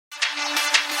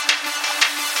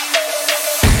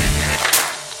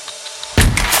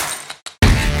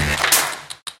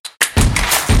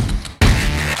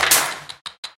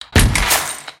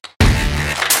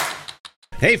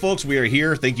Hey folks, we are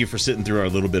here. Thank you for sitting through our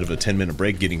little bit of a 10-minute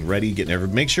break, getting ready,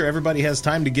 make sure everybody has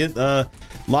time to get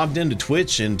logged into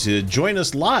Twitch and to join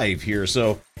us live here.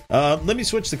 So let me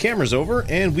switch the cameras over,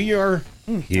 and we are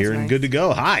here and good to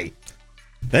go. Hi.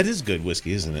 That is good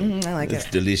whiskey, isn't it? I like it.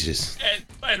 It's delicious.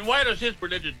 And why does his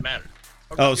religion matter?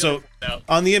 Oh, so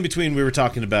on the in-between, we were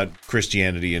talking about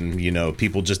Christianity and,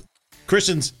 people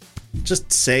Christians,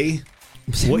 just say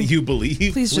what you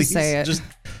believe. Please just say it.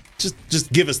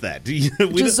 Just give us that. We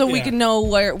can know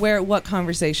what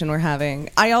conversation we're having.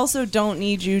 I also don't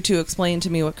need you to explain to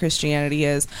me what Christianity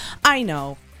is. I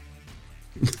know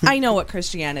what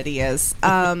Christianity is.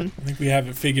 I think we have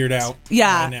it figured out.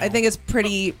 Yeah, I think it's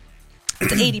 80%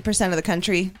 of the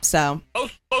country. So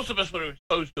most of us were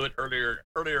exposed to it earlier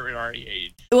in our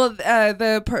age. Well,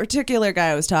 the particular guy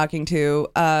I was talking to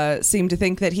seemed to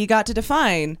think that he got to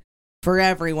define for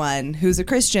everyone who's a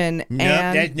Christian. No,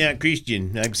 that's not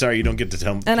Christian. I'm sorry, you don't get to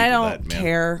tell me. And I don't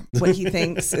care what he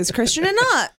thinks is Christian or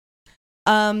not.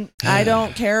 I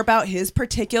don't care about his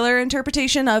particular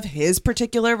interpretation of his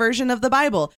particular version of the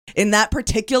Bible in that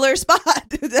particular spot,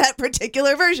 that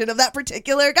particular version of that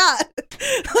particular God.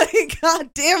 Like,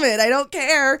 God damn it, I don't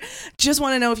care. Just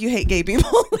want to know if you hate gay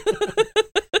people.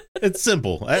 It's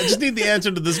simple. I just need the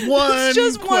answer to this one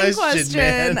question,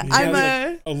 man.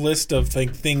 I'm a list of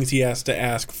things he has to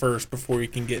ask first before he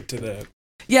can get to the...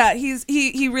 Yeah,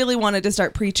 he really wanted to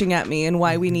start preaching at me and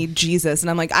why we need Jesus. And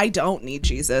I'm like, I don't need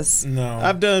Jesus. No.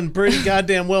 I've done pretty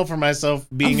goddamn well for myself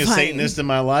being a Satanist in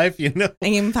my life, I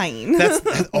am fine.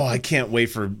 I can't wait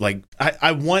for,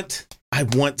 I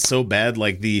want so bad,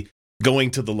 the going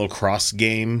to the lacrosse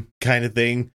game kind of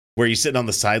thing, where you're sitting on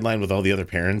the sideline with all the other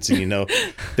parents and,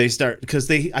 they start,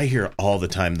 because I hear all the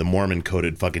time the Mormon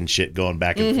coded fucking shit going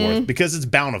back and forth because it's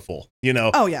bountiful,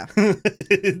 Oh, yeah.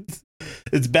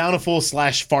 It's bountiful /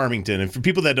 Farmington. And for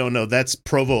people that don't know, that's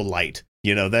Provo Light.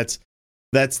 That's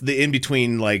the in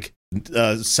between,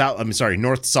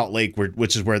 North Salt Lake,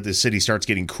 which is where the city starts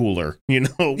getting cooler, Yeah.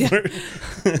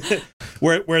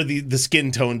 where the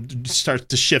skin tone starts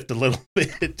to shift a little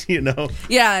bit,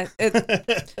 Yeah,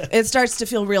 it starts to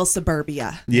feel real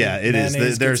suburbia. Yeah, it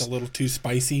is. There's a little too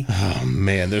spicy. Oh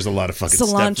man, there's a lot of fucking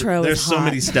cilantro. There's so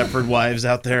many Stepford wives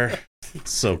out there.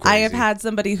 It's so crazy. I have had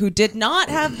somebody who did not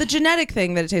have the genetic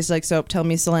thing that it tastes like soap tell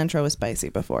me cilantro is spicy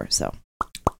before. So.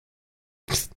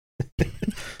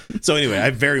 So anyway, I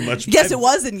very much it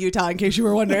was in Utah, in case you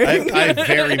were wondering. I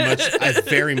very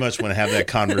much want to have that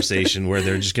conversation where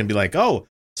they're just gonna be like, "Oh,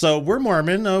 so we're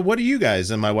Mormon. What are you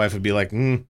guys?" And my wife would be like,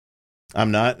 "I'm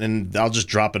not," and I'll just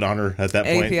drop it on her at that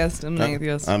point. Atheist. I'm an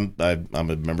atheist. I'm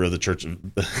a member of the Church of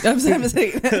I'm a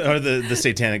Satan. or the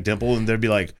Satanic Temple, and they'd be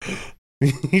like,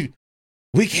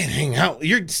 "We can't hang out.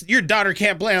 Your daughter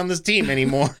can't play on this team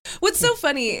anymore." What's so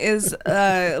funny is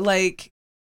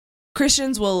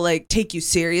Christians will take you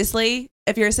seriously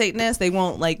if you're a Satanist. They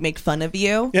won't make fun of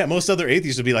you. Yeah, most other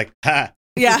atheists would be like, "Ha."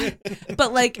 Yeah,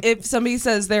 but if somebody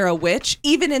says they're a witch,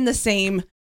 even in the same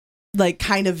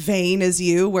kind of vein as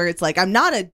you, where it's I'm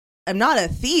not a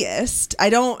theist. I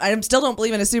still don't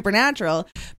believe in a supernatural.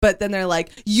 But then they're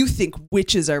like, you think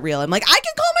witches are real? I'm like, I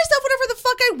can call myself whatever the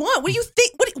fuck I want. What do you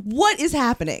think? What is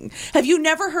happening? Have you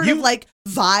never heard of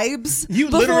vibes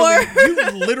before?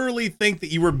 You literally think that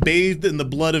you were bathed in the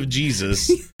blood of Jesus.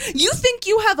 You think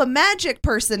you have a magic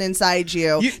person inside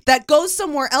you that goes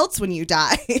somewhere else when you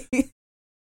die.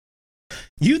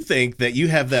 You think that you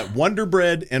have that Wonder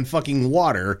Bread and fucking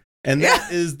water. And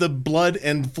that is the blood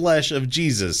and flesh of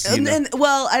Jesus. I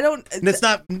don't. And it's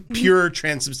not pure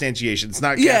transubstantiation. It's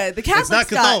not. The Catholics. It's not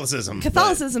Catholicism.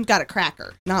 Catholicism got a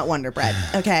cracker, not Wonder Bread.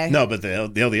 Okay. No, but the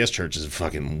LDS Church is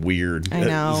fucking weird. I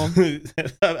know.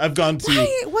 I've gone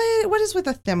to. What is with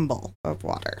a thimble of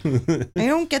water? I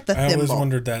don't get the thimble. I always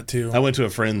wondered that too. I went to a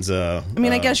friend's. I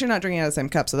guess you're not drinking out of the same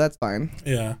cup, so that's fine.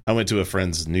 Yeah. I went to a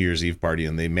friend's New Year's Eve party,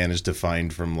 and they managed to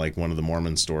find from one of the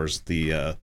Mormon stores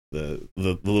the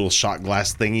little shot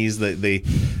glass thingies that they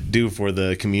do for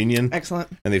the communion. Excellent.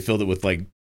 And they filled it with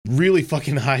really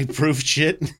fucking high proof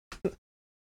shit.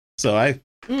 So I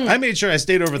made sure I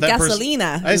stayed over at that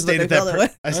Gasolina. I stayed at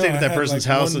that person's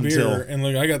house until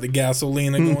I got the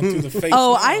gasolina going through the face.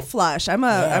 Oh, now. I flush. I'm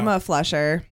a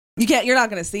flusher. You're not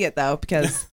going to see it though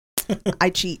because I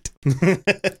cheat.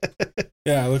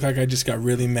 Yeah, I look like I just got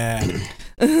really mad.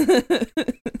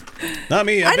 Not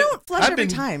me. I don't flush every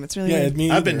time. It's really weird. Me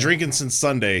I've been drinking since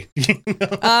Sunday.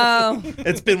 Oh.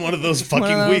 It's been one of those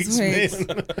fucking weeks,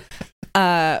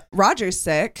 man. Roger's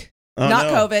sick. Not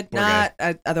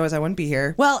COVID. Otherwise I wouldn't be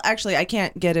here. Well, actually, I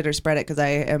can't get it or spread it because I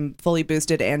am fully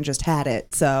boosted and just had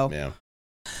it. So yeah.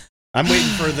 I'm waiting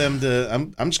for them to.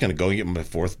 I'm just gonna go and get my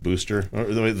 4th booster or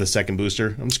the 2nd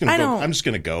booster. I'm just gonna go. I'm just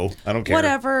gonna go. I don't care.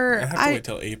 Whatever. I have to wait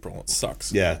till April. It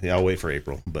sucks. Yeah, I'll wait for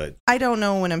April. But I don't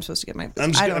know when I'm supposed to get my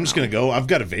booster. I'm just gonna go. I've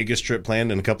got a Vegas trip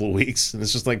planned in a couple of weeks, and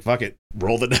it's just like fuck it,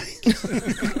 roll the dice.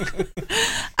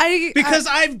 Because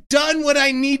I've done what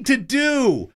I need to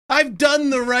do. I've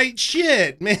done the right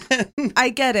shit, man. I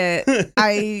get it.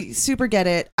 I super get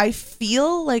it. I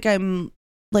feel like I'm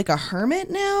like a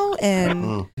hermit now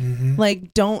and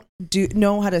like don't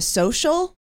know how to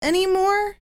social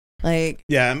anymore. Like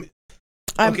yeah.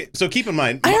 Okay, so keep in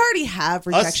mind, I already have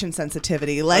rejection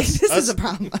sensitivity. Like this is a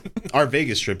problem. Our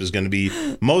Vegas trip is going to be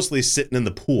mostly sitting in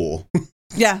the pool.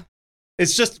 Yeah.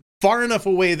 It's just far enough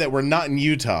away that we're not in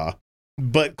Utah,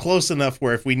 but close enough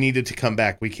where if we needed to come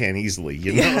back, we can easily.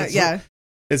 You know? Yeah.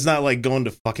 It's not like going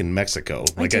to fucking Mexico.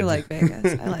 I do like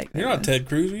Vegas. I like Vegas. You're not Ted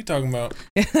Cruz. What are you talking about?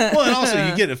 Well, and also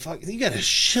you got a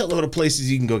shitload of places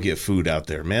you can go get food out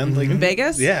there, man. Like in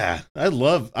Vegas? Yeah. I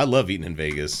love eating in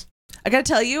Vegas. I gotta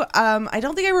tell you, I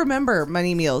don't think I remember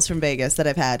many meals from Vegas that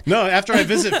I've had. No, after I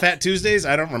visit Fat Tuesdays,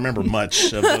 I don't remember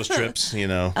much of those trips, you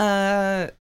know.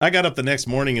 I got up the next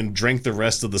morning and drank the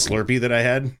rest of the Slurpee that I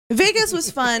had. Vegas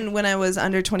was fun when I was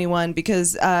under 21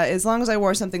 because as long as I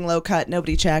wore something low cut,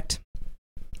 nobody checked.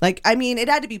 Like, I mean, it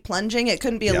had to be plunging. It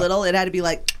couldn't be a little. It had to be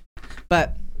like,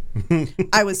 but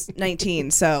I was 19,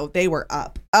 so they were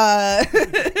up.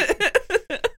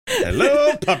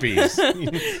 Hello, puppies.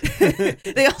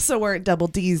 They also weren't double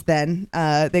D's then.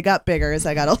 They got bigger as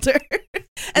I got older.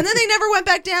 And then they never went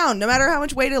back down, no matter how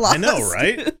much weight it lost. I know,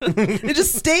 right? It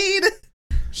just stayed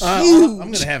huge. I'm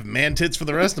going to have man tits for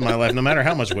the rest of my life, no matter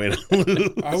how much weight I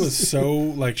lose. I was so,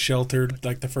 like, sheltered,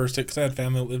 like, the first day, because I had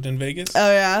family that lived in Vegas.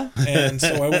 Oh, yeah? And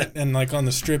so I went, and, like, on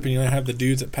the strip, and, you know, I have the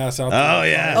dudes that pass out. Oh,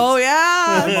 yeah. Oh,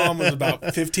 yeah. My mom was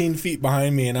about 15 feet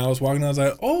behind me, and I was walking, and I was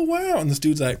like, oh, wow. And this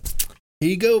dude's like, here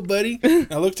you go, buddy.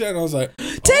 And I looked at it, and I was like,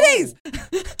 titties!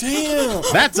 Oh, damn.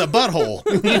 That's a butthole.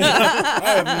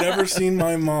 I have never seen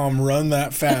my mom run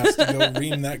that fast to go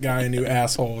ream that guy a new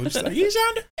asshole. It's like, he's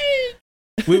on the feet.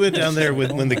 We went down there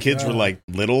when the kids were like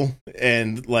little,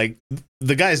 and like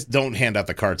the guys don't hand out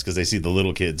the carts because they see the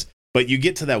little kids. But you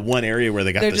get to that one area where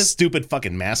they got stupid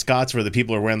fucking mascots where the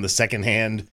people are wearing the second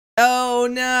hand. Oh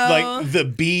no! Like the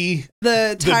B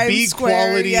Times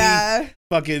Square, quality,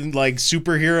 fucking like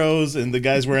superheroes, and the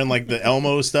guys wearing like the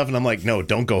Elmo stuff, and I'm like, no,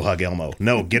 don't go hug Elmo.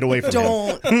 No, get away from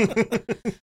him.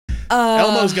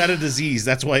 Elmo's got a disease.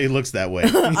 That's why he looks that way.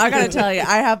 I gotta tell you,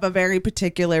 I have a very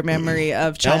particular memory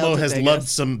of childhood. Elmo has loved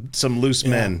some loose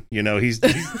men. You know, he's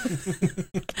the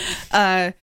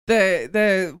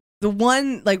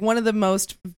one, like, one of the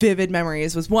most vivid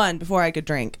memories was one before I could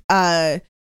drink. I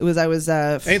was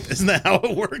isn't that how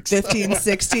it works? 15,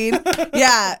 16.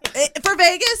 Yeah. For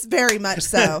Vegas, very much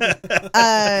so. But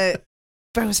I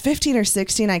was 15 or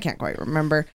 16, I can't quite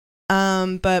remember.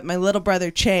 But my little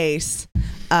brother Chase,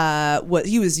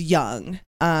 he was young.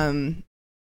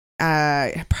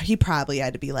 He probably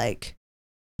had to be like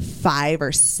 5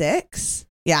 or 6.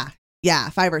 Yeah,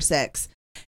 5 or 6.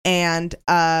 And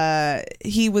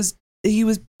he was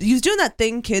doing that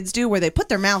thing kids do where they put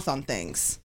their mouth on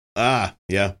things. Ah,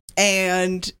 yeah.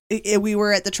 And we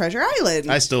were at the Treasure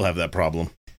Island. I still have that problem.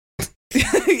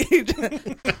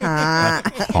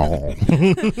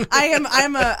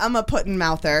 I'm a put in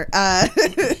mouther. I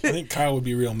think Kyle would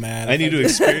be real mad. I need to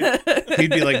experience.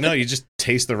 He'd be like, "No, you just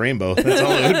taste the rainbow." That's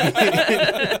all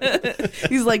it would be.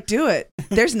 He's like, "Do it."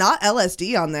 There's not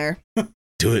LSD on there.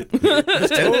 Do it.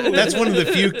 That's one of the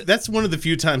few. That's one of the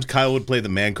few times Kyle would play the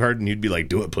man card, and you'd be like,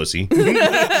 "Do it, pussy."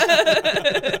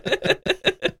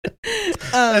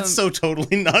 That's so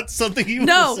totally not something he would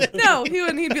say. No,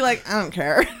 he'd be like, I don't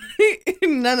care.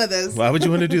 None of this. Why would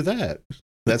you want to do that?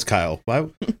 That's Kyle. Why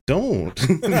don't?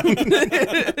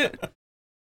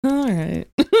 All right.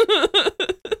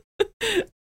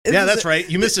 Yeah, that's right.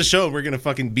 You missed a show. We're gonna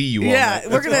fucking bee you. Yeah,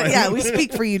 on we're gonna. Yeah, we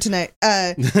speak for you tonight.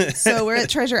 So we're at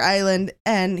Treasure Island,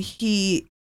 and he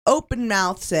open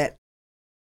mouths it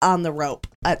on the rope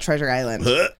at Treasure Island.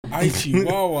 Ay,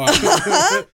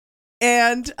 chihuahua.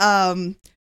 And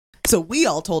so we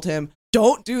all told him,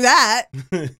 don't do that.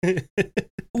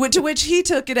 To which he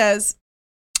took it as,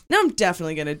 no, I'm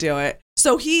definitely going to do it.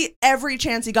 So every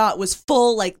chance he got was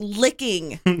full, like,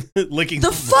 licking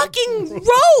the fucking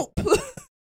rope. And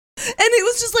it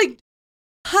was just like,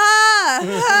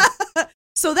 ha.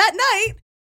 So that night,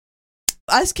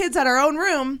 us kids had our own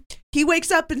room. He wakes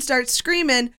up and starts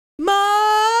screaming,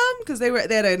 Mom, because they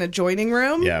had an adjoining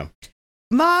room. Yeah.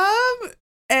 Mom.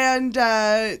 And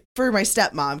for my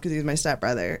stepmom, because he was my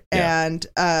stepbrother. Yeah. And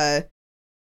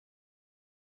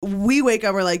we wake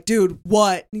up, we're like, dude,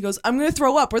 what? And he goes, I'm going to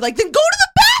throw up. We're like, then go to the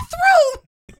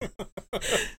bathroom.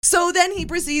 So then he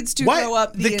proceeds to throw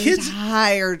up the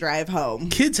entire drive home.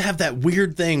 Kids have that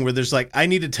weird thing where there's like, I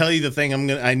need to tell you the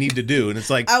thing I need to do. And it's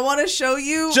like, I want to show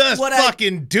you just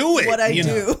fucking do it. What I do.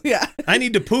 Know? Yeah. I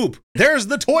need to poop. There's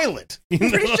the toilet. I'm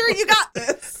pretty sure you got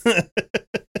this.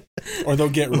 Or they'll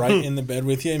get right in the bed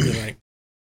with you and be like,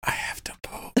 I have to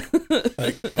poop.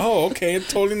 Like, oh, okay.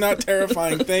 Totally not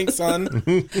terrifying. Thanks, son.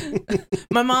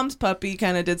 My mom's puppy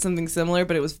kind of did something similar,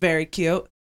 but it was very cute.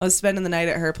 I was spending the night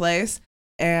at her place,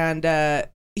 and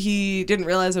he didn't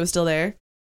realize I was still there.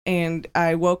 And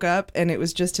I woke up, and it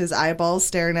was just his eyeballs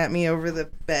staring at me over the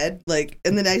bed. Like,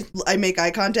 and then I make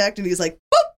eye contact, and he's like,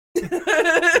 boop!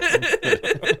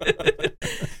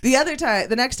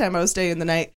 The next time I was staying the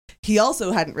night, he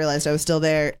also hadn't realized I was still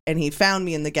there, and he found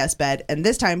me in the guest bed. And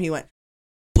this time he went,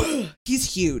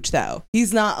 he's huge, though.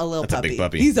 He's not a little puppy. A big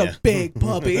puppy. He's a big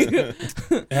puppy. They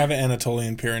have an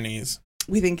Anatolian Pyrenees.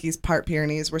 We think he's part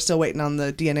Pyrenees. We're still waiting on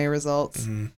the DNA results.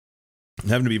 Mm-hmm. I'm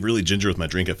having to be really ginger with my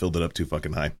drink. I filled it up too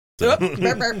fucking high. So.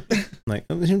 Like,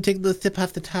 I'm going to take the sip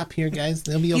off the top here, guys.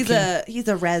 They'll be okay. He's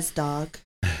a res dog.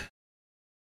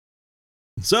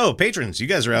 So, patrons, you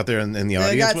guys are out there in the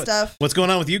audience. What's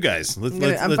going on with you guys?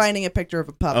 I'm finding a picture of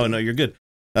a puppy. Oh, no, you're good.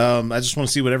 I just want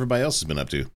to see what everybody else has been up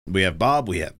to. We have Bob,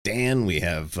 we have Dan, we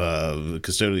have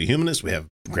Custodial Humanist, we have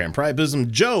Grand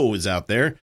Priapism. Joe is out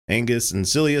there. Angus and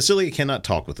Cilia. Cilia cannot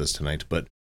talk with us tonight, but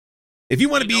if you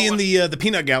want to be in the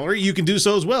peanut gallery, you can do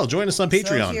so as well. Join us on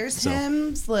Patreon. So here's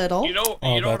Tim's little.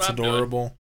 That's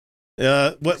adorable.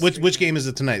 Which game is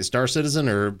it tonight? Star Citizen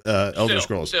or Elder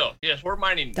Scrolls? Still, yes, we're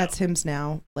mining. That's him's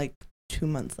now, like 2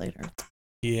 months later.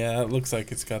 Yeah, it looks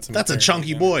like it's got some. That's a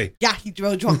chunky boy. Yeah, he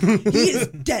is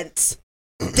dense.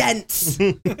 Dense.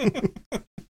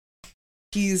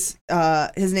 He's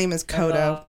his name is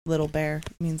Kodo. Little bear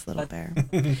means little bear.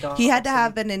 He had to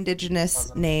have an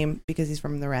indigenous name because he's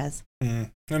from the res. So,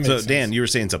 sense. Dan, you were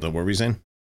saying something. What were you saying?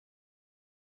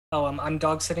 Oh, I'm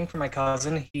dog sitting for my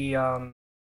cousin. He's on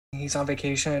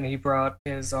vacation and he brought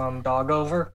his dog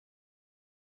over.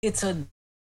 It's a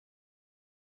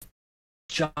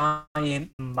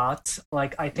giant mutt.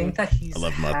 Like, I think that he's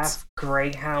half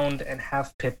greyhound and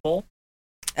half pit bull.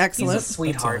 Excellent. He's a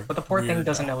sweetheart, but the poor thing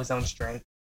doesn't know his own strength.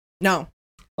 No.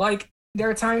 Like, there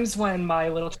are times when my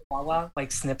little chihuahua,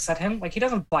 like, snips at him. Like, he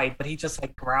doesn't bite, but he just,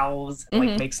 like, growls and,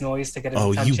 like, makes noise to get his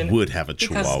attention. Oh, you would have a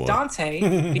chihuahua. Because Dante,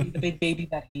 being the big baby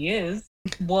that he is,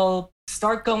 will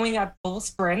start going at full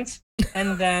sprint,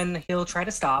 and then he'll try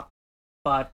to stop.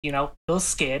 But, he'll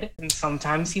skid, and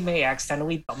sometimes he may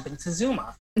accidentally bump into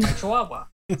Zuma, my chihuahua.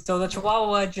 So the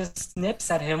chihuahua just snips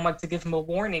at him, like, to give him a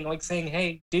warning, like, saying,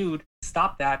 hey, dude,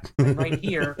 stop that. I'm right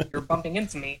here. You're bumping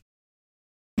into me.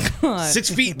 God. 6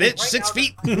 feet, bitch. 6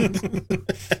 feet.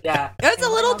 Yeah. That's a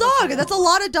little dog. That's a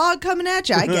lot of dog coming at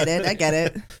you. I get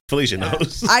it. Felicia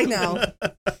knows. I know.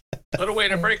 Little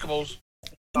weight unbreakables.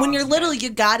 When you're little,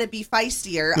 you gotta be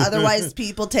feistier. Otherwise,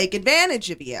 people take advantage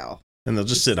of you. And they'll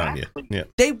just sit on you. Yeah.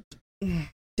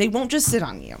 They won't just sit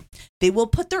on you. They will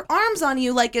put their arms on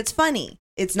you like it's funny.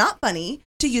 It's not funny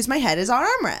to use my head as our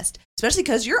armrest, especially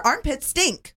because your armpits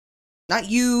stink. Not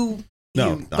you.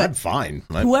 No, I'm fine.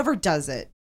 Whoever does it.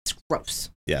 It's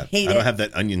gross. Yeah, I don't have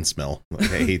that onion smell.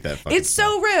 Like, I hate that. It's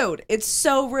so rude. It's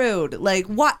so rude. Like,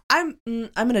 what? I'm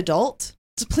an adult.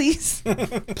 Please,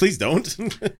 please don't.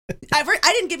 I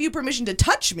didn't give you permission to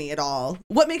touch me at all.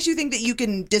 What makes you think that you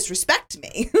can disrespect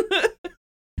me?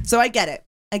 So I get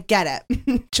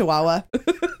it, Chihuahua.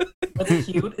 What's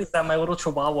cute is that my little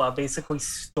Chihuahua basically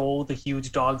stole the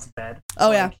huge dog's bed.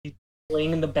 Oh yeah, he's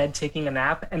laying in the bed taking a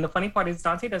nap, and the funny part is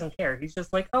Dante doesn't care. He's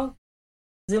just like, oh,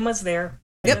 Zuma's there.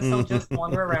 Yep. I'll just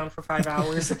wander around for 5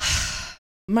 hours.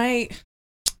 My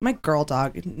girl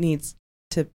dog needs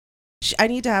to. I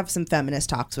need to have some feminist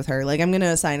talks with her. Like, I'm going to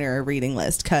assign her a reading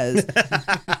list because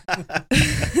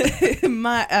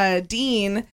my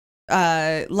Dean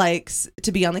likes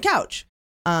to be on the couch,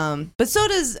 but so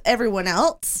does everyone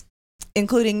else,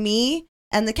 including me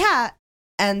and the cat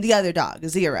and the other dog,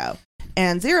 Zero.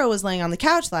 And Zero was laying on the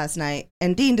couch last night,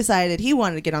 and Dean decided he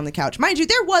wanted to get on the couch. Mind you,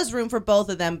 there was room for both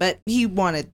of them, but he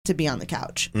wanted to be on the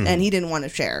couch, and he didn't want to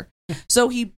share. So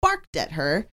he barked at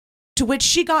her, to which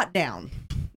she got down.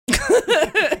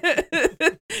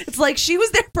 It's like she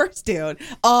was there first, dude.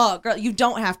 Oh, girl, you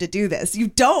don't have to do this. You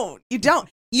don't.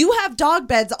 You have dog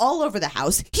beds all over the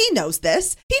house. He knows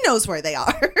this. He knows where they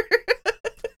are.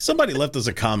 Somebody left us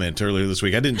a comment earlier this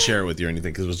week. I didn't share it with you or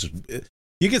anything because it was just...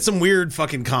 You get some weird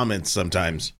fucking comments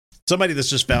sometimes. Somebody that's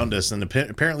just found us, and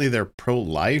apparently they're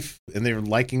pro-life, and they're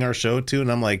liking our show too.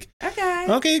 And I'm like,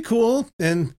 okay, cool.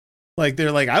 And Like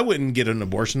they're like, I wouldn't get an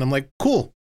abortion. I'm like,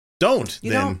 cool, don't.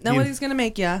 You then. don't. Nobody's gonna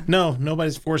make you. No,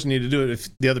 nobody's forcing you to do it if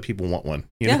the other people want one.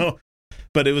 You know.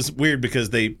 But it was weird because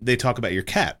they talk about your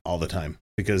cat all the time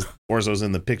because Orzo's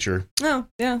in the picture. Oh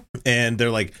yeah. And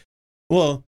they're like,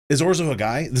 well, is Orzo a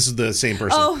guy? This is the same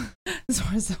person. Oh, it's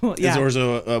Orzo. Yeah. Is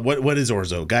Orzo what is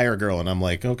Orzo, guy or girl? And I'm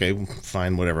like, okay,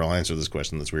 fine, whatever. I'll answer this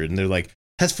question. That's weird. And they're like,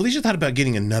 has Felicia thought about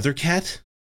getting another cat?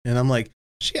 And I'm like,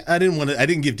 I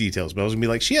didn't give details, but I was gonna be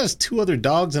like, she has 2 other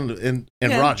dogs and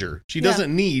Roger. She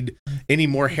doesn't need any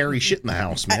more hairy shit in the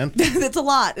house, man. It's a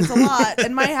lot. It's a lot.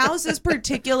 And my house is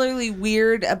particularly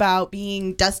weird about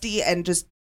being dusty and just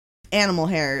animal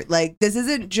hair. Like, this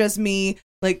isn't just me.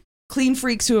 Like, clean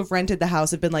freaks who have rented the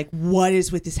house have been like, what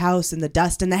is with this house and the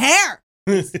dust and the hair?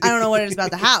 I don't know what it is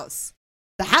about the house.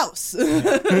 The house.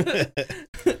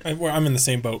 I'm in the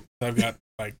same boat. I've got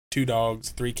like 2 dogs,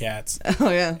 3 cats.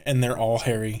 Oh yeah. And they're all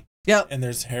hairy. Yep. And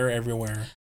there's hair everywhere.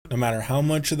 No matter how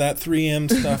much of that 3M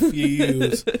stuff you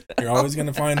use, you're always going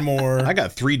to find more. I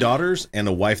got 3 daughters and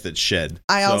a wife that shed.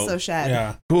 I also shed.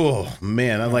 Yeah. Oh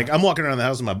man, I'm walking around the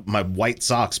house in my white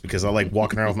socks because I like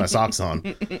walking around with my socks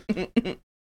on.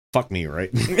 Fuck me,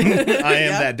 right? I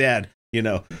am that dad. You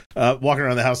know, walking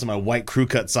around the house in my white crew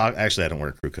cut sock. Actually, I don't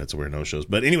wear crew cuts. I wear no shows.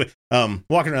 But anyway,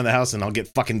 walking around the house and I'll get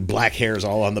fucking black hairs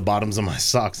all on the bottoms of my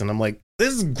socks. And I'm like,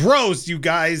 this is gross, you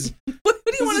guys. What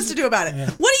do you want us to do about it? Yeah.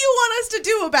 What do you want us to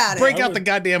do about it? Break out the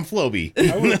goddamn Floby.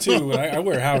 I would too. I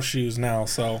wear house shoes now,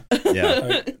 so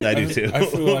Yeah, I do too. I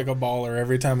feel like a baller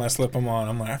every time I slip them on.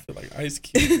 I'm like, I feel like Ice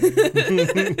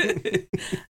Cube.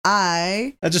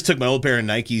 I just took my old pair of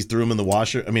Nikes, threw them in the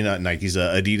washer. I mean, not Nikes,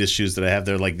 Adidas shoes that I have.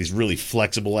 They're like these really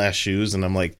flexible ass shoes. And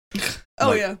I'm like,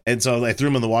 yeah. And so I threw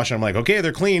them in the washer. I'm like, okay,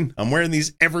 they're clean. I'm wearing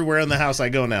these everywhere in the house I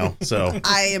go now. So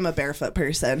I am a barefoot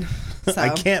person. So. I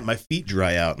can't. My feet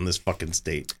dry out in this fucking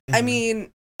state. I mean,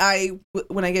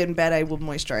 when I get in bed, I will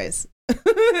moisturize.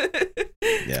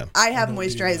 Yeah. I have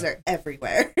moisturizer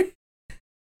everywhere.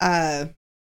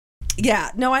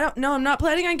 Yeah, no, I don't. No, I'm not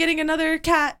planning on getting another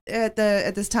cat at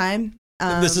this time.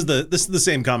 This is the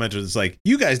same commenter that's like,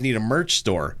 you guys need a merch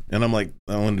store, and I'm like,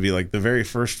 I want to be like, the very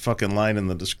first fucking line in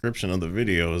the description of the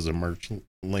video is a merch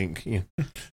link. Yeah.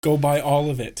 Go buy all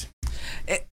of it.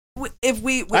 If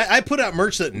we I put out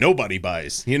merch that nobody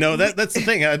buys. You know, that's the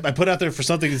thing. I put out there for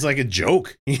something that's like a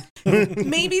joke.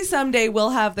 Maybe someday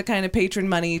we'll have the kind of patron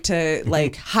money to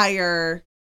like hire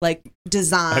like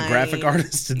design, a graphic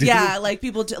artist to do. Yeah, like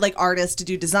people to like artists to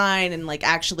do design and like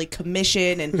actually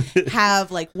commission and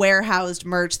have like warehoused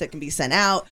merch that can be sent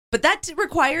out. But that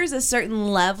requires a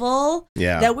certain level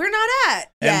that we're not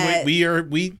at yet. And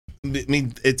I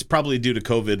mean, it's probably due to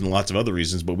COVID and lots of other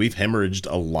reasons, but we've hemorrhaged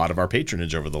a lot of our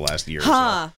patronage over the last year.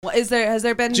 Huh? So. Well, has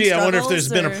there been? Gee, I wonder if there's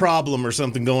been a problem or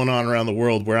something going on around the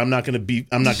world where I'm not going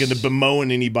to bemoan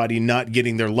anybody not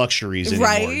getting their luxuries anymore.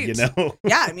 Right? You know?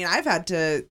 Yeah, I mean, I've had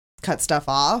to cut stuff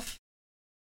off.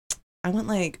 I went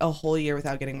like a whole year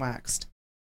without getting waxed.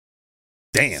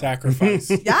 Damn. Sacrifice.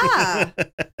 Yeah.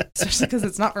 Especially because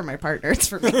it's not for my partner, it's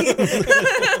for me.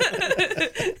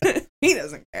 He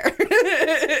doesn't care.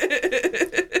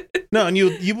 No, and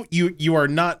you are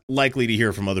not likely to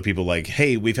hear from other people like,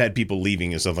 hey, we've had people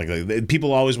leaving and stuff like that.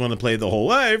 People always want to play the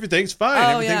whole, everything's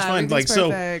fine, everything's fine. Like,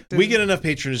 perfect. So we get enough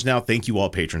patronage now. Thank you all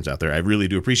patrons out there. I really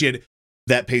do appreciate it.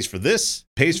 That pays for this,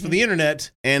 pays for the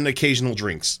internet, and occasional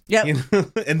drinks. Yep. You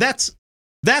know? And that's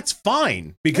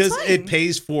fine because it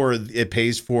pays for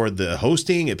the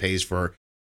hosting, it pays for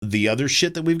the other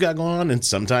shit that we've got going on, and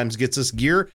sometimes gets us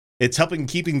gear. It's helping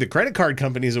keeping the credit card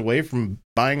companies away from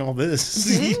buying all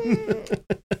this.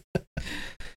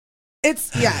 It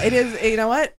is. You know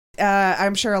what?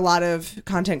 I'm sure a lot of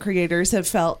content creators have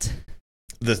felt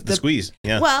the squeeze.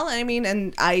 Yeah. Well, I mean,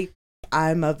 and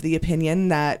I'm of the opinion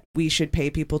that we should pay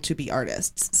people to be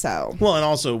artists. So. Well, and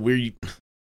also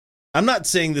I'm not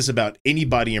saying this about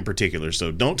anybody in particular,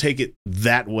 so don't take it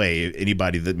that way.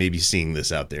 Anybody that may be seeing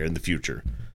this out there in the future.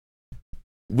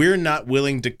 We're not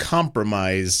willing to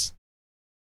compromise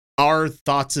our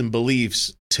thoughts and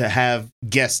beliefs to have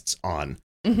guests on.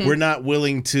 Mm-hmm. We're not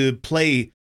willing to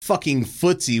play fucking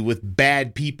footsie with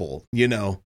bad people, you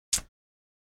know.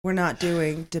 We're not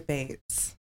doing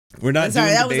debates. We're not doing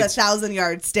that debates. Was a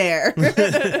 1,000-yard stare.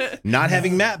 Not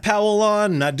having Matt Powell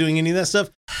on, not doing any of that stuff.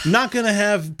 Not going to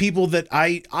have people that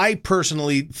I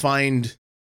personally find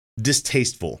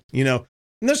distasteful, you know.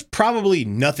 And there's probably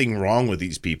nothing wrong with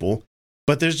these people.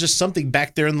 But there's just something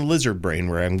back there in the lizard brain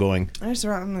where I'm going, I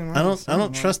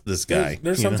don't trust this guy.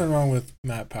 There's something wrong with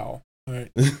Matt Powell. All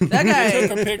right. That guy You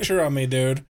took a picture of me,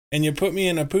 dude, and you put me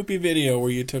in a poopy video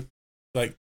where you took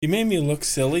like You made me look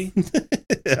silly.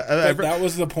 That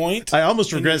was the point. I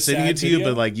almost regret sending it to you,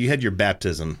 but like you had your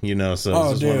baptism, so it's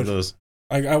just one of those.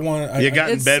 You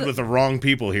got in bed with the wrong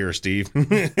people here, Steve.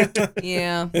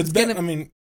 Yeah, it's been. I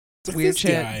mean, weird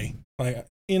shit. Guy, like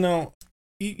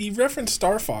he referenced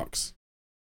Star Fox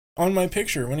on my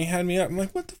picture when he had me up. I'm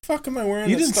like, what the fuck am I wearing?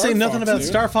 You didn't say nothing about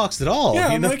Star Fox at all. Yeah,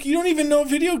 I'm like, you don't even know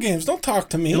video games. Don't talk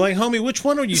to me. You're like, homie, which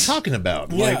one are you talking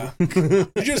about? Yeah, you're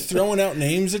just throwing out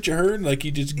names that you heard. Like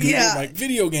you just Googled, like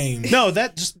video games. No,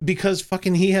 that just because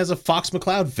fucking he has a Fox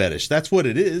McCloud fetish. That's what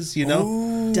it is,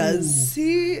 Ooh. Does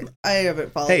he? I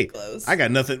haven't followed close. I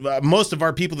got nothing. Most of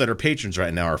our people that are patrons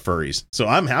right now are furries, so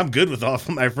I'm good with all of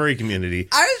my furry community.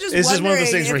 I was just It's just one of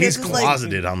those wondering things where he's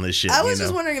closeted on this shit. I was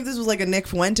just wondering if this was like a Nick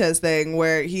Fuentes thing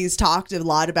where he's talked a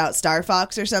lot about Star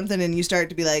Fox or something, and you start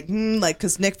to be like,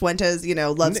 because Nick Fuentes,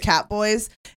 loves cat boys,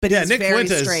 but he's very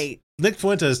straight. Nick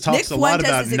Fuentes talks a lot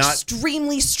about is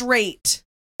extremely straight.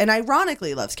 And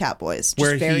ironically loves cat boys.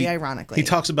 Just very ironically. He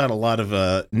talks about a lot of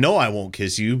no, I won't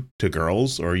kiss you to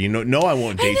girls, or no, I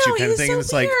won't date you kind of thing. So and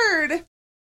it's weird. like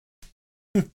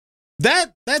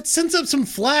that sends up some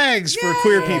flags for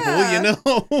queer people,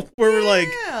 where we're like,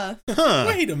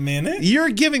 wait a minute, you're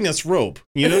giving us rope.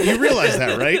 You realize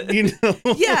that, right?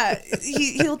 Yeah,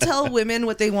 he'll tell women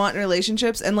what they want in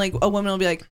relationships, and like a woman will be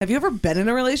like, "Have you ever been in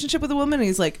a relationship with a woman?" And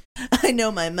he's like, "I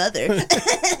know my mother."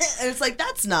 And it's like,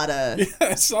 that's not a. Yeah,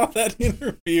 I saw that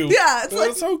interview. Yeah, it's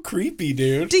that's so creepy,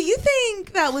 dude. Do you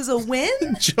think that was a win?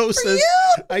 Joe says,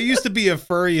 "I used to be a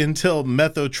furry until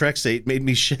methotrexate made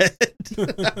me shed."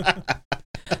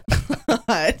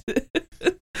 God.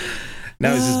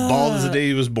 Now he's as bald as the day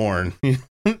he was born.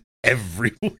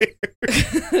 Everywhere.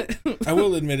 I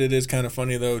will admit it is kind of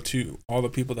funny though to all the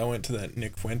people that went to that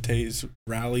Nick Fuentes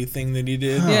rally thing that he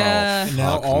did. Yeah. And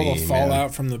now all the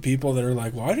fallout from the people that are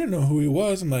like, well, I didn't know who he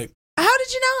was. I'm like, how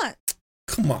did you not?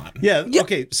 Come on. Yeah.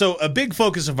 Okay. So a big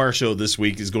focus of our show this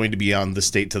week is going to be on the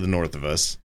state to the north of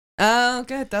us. Oh,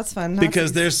 good. That's fun. Nazis.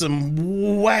 Because there's some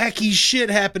wacky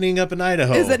shit happening up in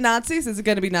Idaho. Is it Nazis? Is it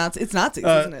going to be Nazis? It's Nazis,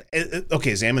 isn't it?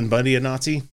 Okay, is Ammon Bundy a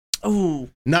Nazi? Oh,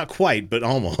 not quite, but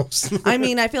almost. I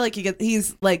mean, I feel like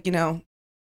he's like, so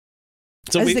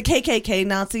as the KKK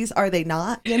Nazis, are they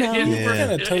not? We're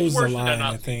kind of toes the line,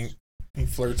 I think. He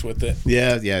flirts with it.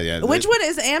 Yeah. Which one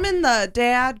is Ammon? The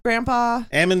dad, grandpa?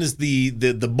 Ammon is the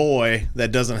boy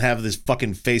that doesn't have this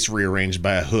fucking face rearranged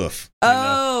by a hoof.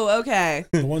 Oh, okay.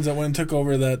 The ones that went and took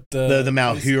over that the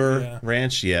Malheur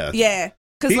ranch. Yeah.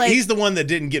 Because he's the one that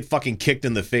didn't get fucking kicked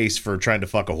in the face for trying to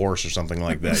fuck a horse or something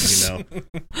like that.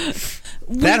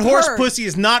 That horse pussy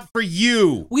is not for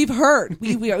you. We've heard.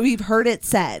 We've heard it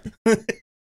said.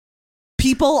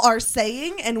 People are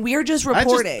saying, and we're just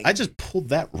reporting. I just pulled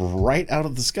that right out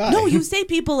of the sky. No, you say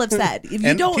people have said. If you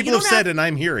and don't, people have said, and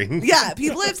I'm hearing. Yeah,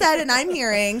 people have said, and I'm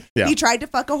hearing. Yeah. He tried to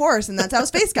fuck a horse, and that's how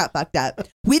his face got fucked up.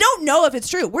 We don't know if it's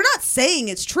true. We're not saying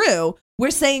it's true.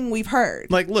 We're saying we've heard.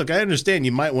 Like, look, I understand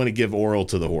you might want to give oral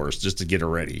to the horse just to get her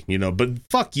ready, but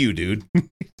fuck you, dude.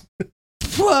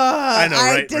 I know,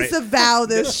 right? I disavow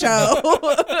this show.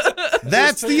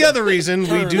 That's the other reason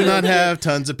we do not have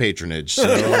tons of patronage. So,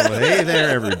 hey there,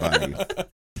 everybody.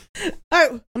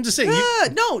 I'm just saying.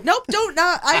 Nope, don't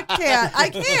not. I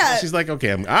can't. She's like,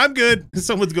 okay, I'm good.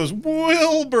 Someone goes,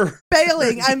 Wilbur.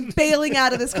 I'm bailing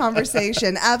out of this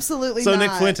conversation. Absolutely not. So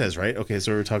Nick Fuentes, right? Okay,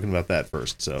 so we're talking about that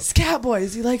first. So Scat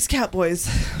Boys. He likes cat boys.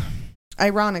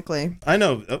 Ironically. I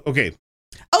know. Okay.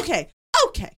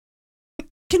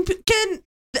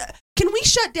 Can we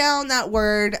shut down that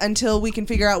word until we can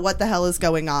figure out what the hell is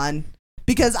going on?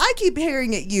 Because I keep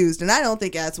hearing it used, and I don't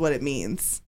think that's what it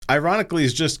means. Ironically,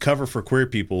 it's just cover for queer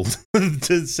people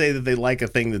to say that they like a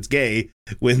thing that's gay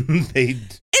when they...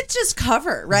 It's just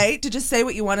cover, right? To just say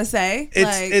what you want to say.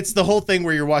 It's the whole thing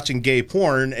where you're watching gay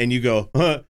porn and you go,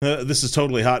 this is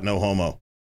totally hot, no homo.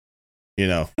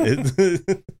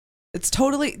 It's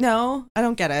totally... No, I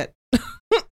don't get it.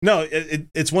 No,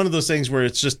 it's one of those things where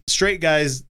it's just straight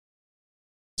guys,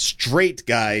 trying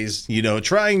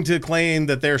to claim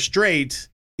that they're straight,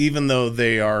 even though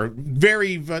they are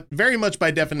very, very much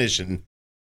by definition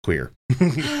queer.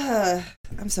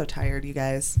 I'm so tired, you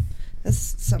guys.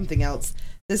 This is something else.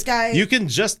 This guy... You can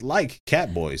just like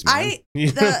cat boys, man.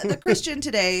 The Christian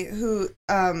today who,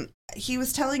 he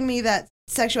was telling me that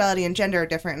sexuality and gender are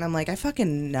different, and I'm like, I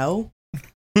fucking know.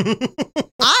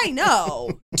 I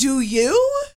know. Do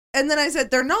you? And then I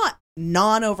said, they're not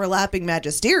non-overlapping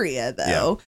magisteria,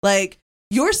 though. Yeah. Like,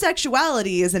 your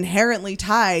sexuality is inherently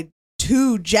tied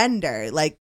to gender.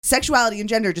 Like, sexuality and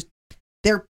gender just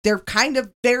they're kind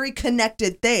of very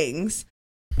connected things.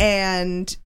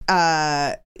 And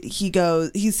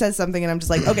he says something, and I'm just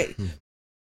like, okay,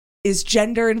 is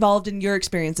gender involved in your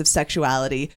experience of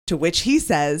sexuality? To which he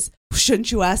says,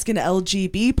 shouldn't you ask an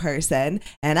LGB person?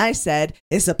 And I said,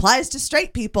 this applies to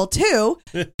straight people too,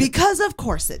 because of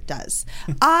course it does.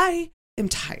 I am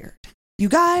tired. You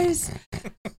guys,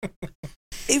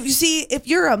 if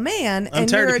you're a man and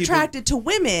you're attracted to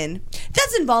women,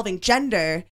 that's involving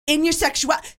gender in your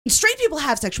sexuality. Straight people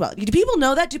have sexuality. Do people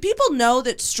know that? Do people know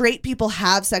that straight people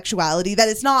have sexuality? That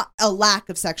it's not a lack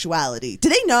of sexuality. Do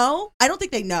they know? I don't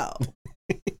think they know.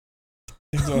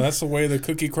 So that's the way the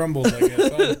cookie crumbles, I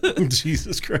guess. Huh?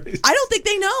 Jesus Christ. I don't think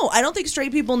they know. I don't think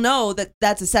straight people know that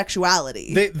that's a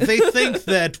sexuality. They think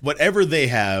that whatever they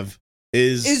have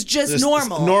is just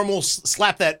normal. Normal.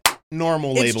 Slap that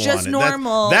normal label on it. It's just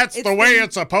normal. That's the way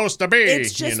it's supposed to be.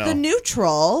 It's just the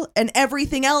neutral, and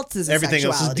everything else is a everything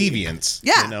sexuality. else is deviance.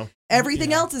 Yeah. You know?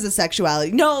 Everything else is a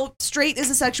sexuality. No, straight is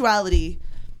a sexuality.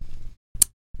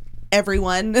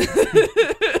 Everyone.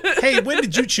 Hey, when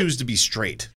did you choose to be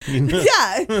straight? You know?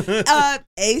 Yeah.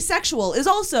 Asexual is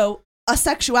also a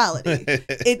sexuality.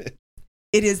 It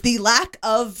is the lack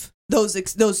of those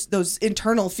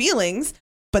internal feelings,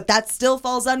 but that still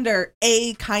falls under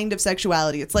a kind of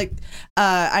sexuality. It's like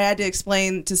I had to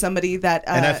explain to somebody that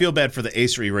and I feel bad for the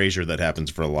ace erasure that happens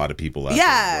for a lot of people out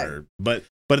there. But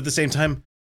at the same time,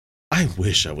 I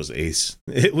wish I was ace.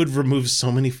 It would remove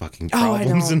so many fucking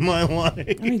problems in my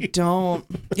life. I don't.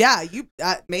 Yeah, you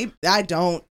maybe I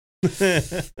don't. I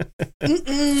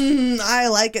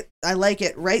like it. I like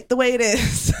it right the way it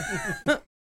is.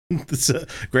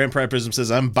 Grand Pride Prism says,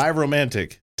 I'm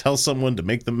biromantic. Tell someone to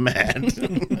make them mad.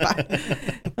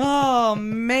 Oh,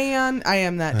 man. I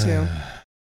am that too.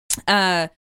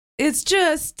 It's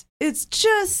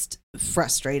just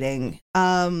frustrating.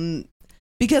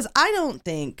 Because I don't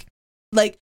think,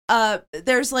 like,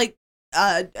 there's, like,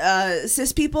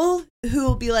 cis people who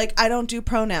will be like, I don't do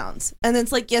pronouns. And then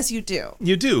it's like, yes, you do.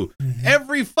 You do. Mm-hmm.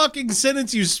 Every fucking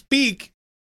sentence you speak.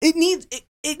 It needs...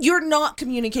 you're not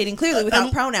communicating clearly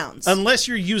without pronouns. Unless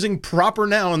you're using proper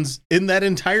nouns in that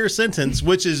entire sentence,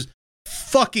 which is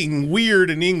fucking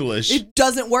weird in English. It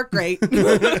doesn't work great.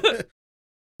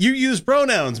 You use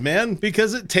pronouns, man,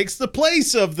 because it takes the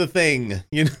place of the thing,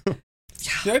 you know?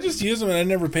 Yeah, I just use them and I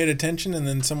never paid attention, and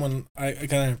then I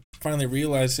kind of finally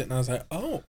realized it, and I was like,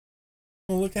 oh,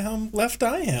 well, look at how left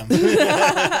I am.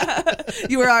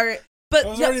 You were already... But I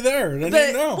was already there. I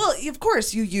didn't know. Well, of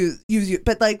course you use,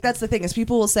 but like that's the thing is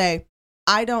people will say,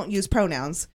 I don't use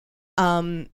pronouns.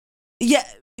 Yeah,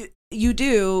 you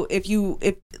do if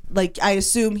like I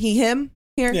assume he, him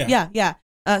here. Yeah.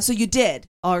 So you did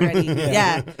already.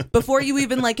 Yeah. Before you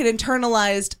even like had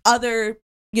internalized other,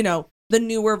 the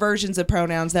newer versions of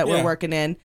pronouns that we're working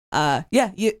in. But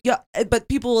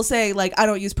people will say like I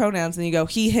don't use pronouns, and you go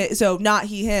he, him, so not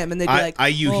he, him, and they'd be like, I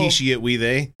you, he, she, it, we,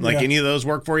 they. Like any of those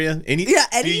work for you? Do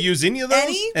you use any of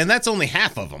those? And that's only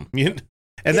half of them.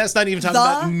 And that's not even talking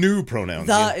about new pronouns.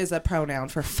 Is a pronoun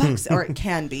for fuck's, or it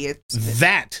can be.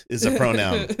 That is a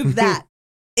pronoun. That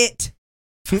it.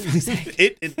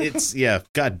 It's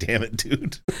god damn it,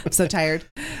 dude. I'm so tired.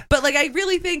 But like I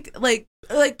really think like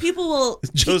people will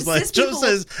Joe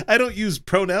says I don't use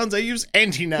pronouns, I use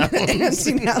antinouns.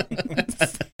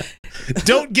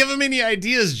 Don't give him any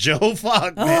ideas, Joe.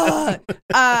 Fuck, man.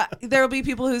 There will be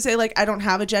people who say like I don't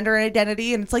have a gender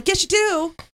identity, and it's like yes you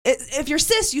do. If you're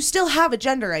cis, you still have a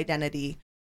gender identity.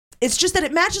 It's just that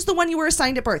it matches the one you were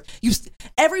assigned at birth.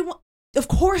 Everyone. Of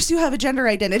course you have a gender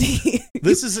identity. You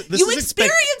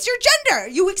experience your gender.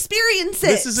 You experience it.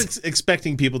 This is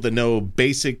expecting people to know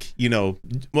basic, well,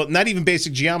 not even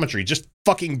basic geometry, just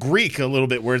fucking Greek a little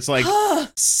bit, where it's like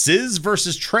cis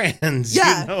versus trans,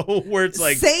 where it's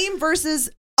like same versus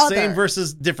other. Same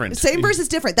versus different. Same versus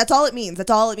different. That's all it means. It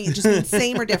just means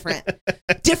same or different.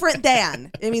 Different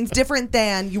than. It means different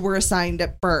than you were assigned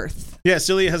at birth. Yeah,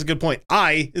 Celia has a good point.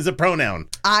 I is a pronoun.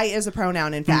 I is a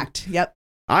pronoun, in fact. Yep.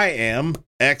 I am,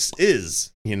 X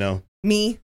is,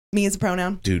 Me is a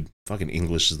pronoun. Dude, fucking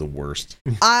English is the worst.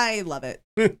 I love it.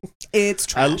 It's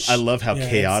trash. I love how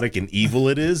chaotic and evil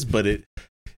it is, but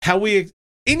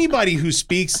anybody who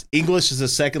speaks English as a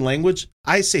second language,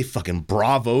 I say fucking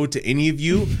bravo to any of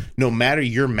you, no matter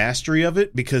your mastery of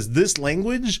it, because this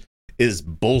language is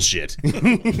bullshit.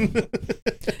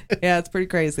 Yeah, it's pretty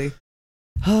crazy.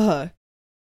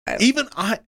 Even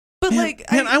I... But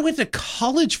I went to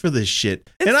college for this shit,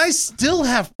 and I still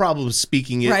have problems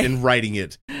speaking it and writing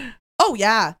it. Oh,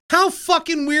 yeah. How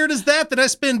fucking weird is that I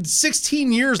spend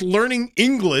 16 years learning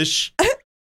English, and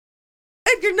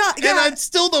you're not, and I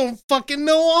still don't fucking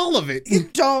know all of it. You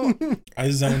don't. I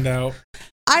zoned out.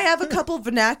 I have a couple of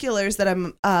vernaculars that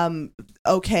I'm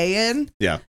okay in.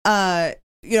 Yeah.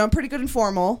 I'm pretty good in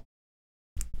formal.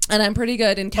 And I'm pretty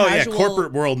good in Oh casual. yeah,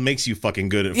 corporate world makes you fucking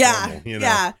good at formal. You know?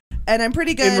 Yeah. And I'm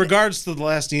pretty good. In regards to the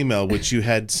last email which you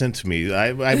had sent to me,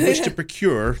 I wish to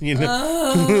procure, you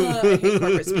know, I hate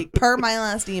corporate speak per my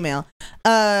last email.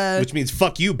 which means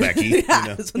fuck you, Becky. Yeah, you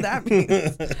know? that's what that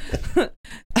means.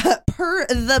 Per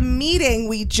the meeting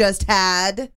we just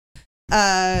had.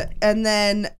 And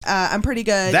then I'm pretty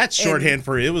good. That's shorthand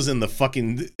for it was in the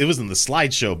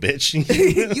slideshow,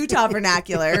 bitch. Utah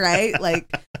vernacular, right? Like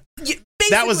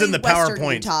that was in the Western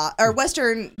PowerPoint. Utah, or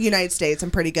Western United States.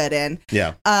 I'm pretty good in.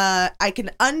 Yeah. I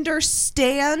can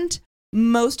understand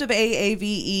most of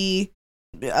AAVE,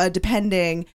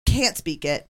 depending. Can't speak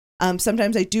it.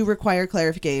 Sometimes I do require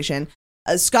clarification.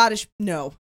 Scottish,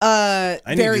 no.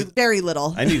 Very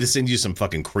little. I need to send you some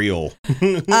fucking Creole.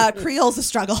 Creole's a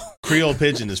struggle. Creole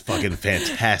Pigeon is fucking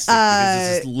fantastic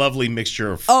because it's this lovely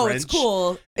mixture of French. Oh, it's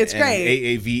cool. It's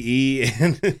great. AAVE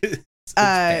and it's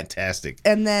fantastic.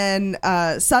 And then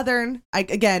Southern,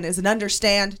 again, is an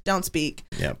understand, don't speak.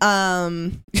 Yeah.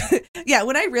 Yeah.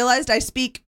 When I realized I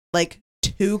speak like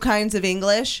 2 kinds of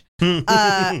English,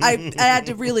 I had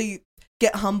to really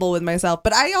get humble with myself.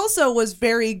 But I also was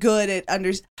very good at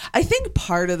I think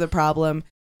part of the problem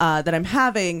that I'm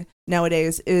having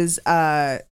nowadays is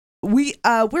we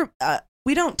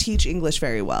don't teach English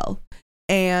very well,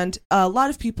 and a lot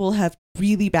of people have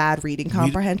really bad reading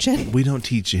comprehension. We don't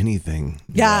teach anything.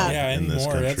 Yeah. in this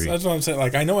anymore. country. That's what I'm saying.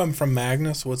 Like, I know I'm from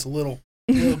Magna, so it's a little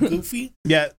goofy.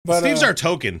 Yeah, But, Steve's our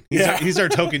token. yeah. He's our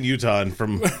token Utah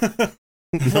from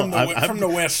From the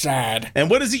west side. And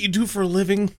what is it you do for a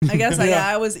living? I guess Yeah.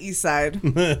 I was East Side.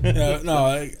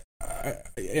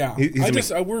 Yeah.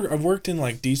 I've worked in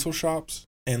like diesel shops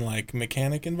and like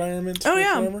mechanic environments. Oh, or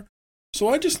yeah. whatever. So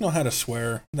I just know how to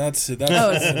swear. That's it. That's,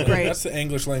 Oh, it's great. That's the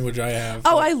English language I have.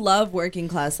 Oh, I love working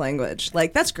class language.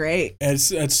 Like, that's great.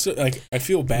 It's like I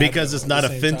feel bad Because though, it's at not the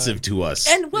same offensive time. to us.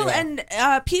 And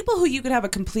Yeah. people who you could have a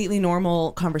completely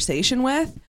normal conversation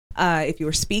with, if you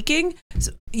were speaking,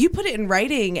 so you put it in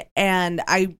writing, and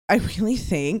I really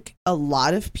think a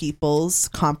lot of people's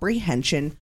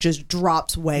comprehension just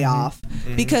drops way off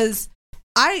because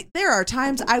there are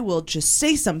times I will just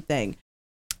say something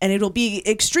and it'll be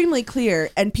extremely clear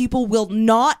and people will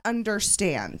not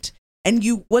understand. And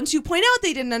once you point out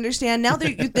they didn't understand, now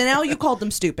you called them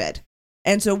stupid.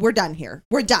 And so we're done here.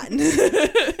 We're done.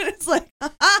 It's like,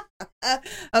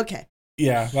 okay.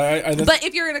 Yeah, But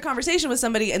if you're in a conversation with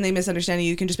somebody and they misunderstand you,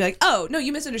 you can just be like, "Oh, no,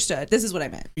 you misunderstood. This is what I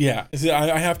meant." yeah. See,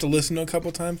 I have to listen to a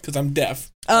couple times because I'm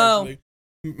deaf. Oh. Actually.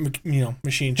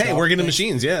 Machine. Hey, shop working in thing.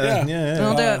 machines, yeah.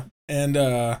 I'll do it. And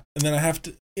then I have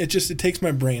to. It takes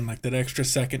my brain like that extra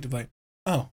second to be like,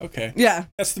 oh, okay. Yeah.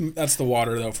 That's the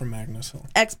water though from Magnus. So.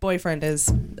 Ex-boyfriend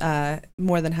is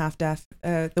more than half deaf.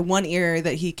 The one ear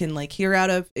that he can like hear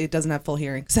out of, it doesn't have full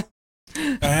hearing. So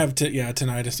I have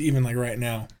tinnitus even like right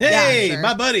now. Hey, Yeah, sure.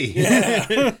 my buddy.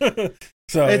 Yeah.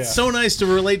 So It's so nice to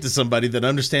relate to somebody that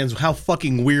understands how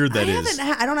fucking weird that is.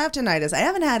 I don't have tinnitus. I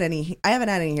haven't had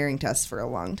any hearing tests for a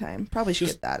long time. Probably should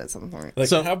get that at some point. Like,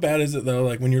 So- how bad is it though?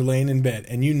 Like when you're laying in bed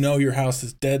and you know your house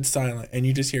is dead silent and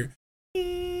you just hear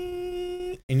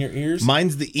in your ears.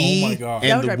 Mine's the E Oh my God. That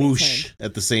and would the drive me whoosh insane.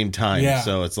 at the same time. Yeah.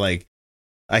 So it's like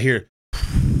I hear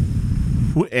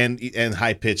and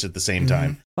high pitch at the same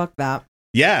time. Fuck that.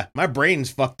 Yeah, my brain's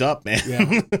fucked up, man. Yeah.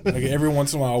 Like every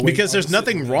once in a while. I'll wake Because up there's and sit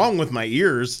nothing in bed. wrong with my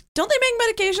ears. Don't they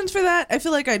make medications for that? I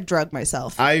feel like I'd drug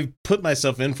myself. I put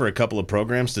myself in for a couple of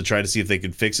programs to try to see if they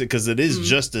could fix it because it is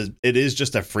just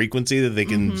a frequency that they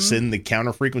can send the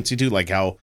counter frequency to, like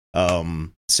how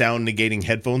sound negating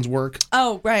headphones work.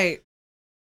 Oh, right.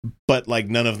 But like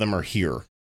none of them are here.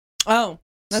 Oh,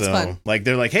 that's so, fun. Like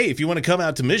they're like, hey, if you want to come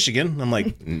out to Michigan, I'm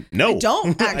like, no, I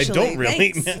don't I actually. don't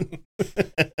really. Thanks.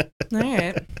 Man. All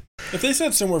right. If they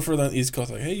said somewhere further on the East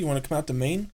Coast, like, hey, you want to come out to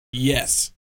Maine?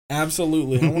 Yes,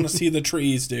 absolutely. I want to see the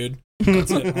trees, dude. That's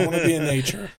it. I want to be in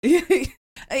nature.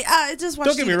 I just watch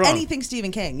Don't get me wrong. anything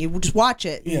Stephen King. You just watch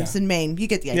it. Yeah. It's in Maine. You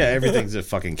get the Yeah, idea. everything's a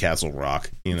fucking Castle Rock.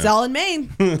 You It's know, all in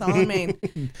Maine. It's all in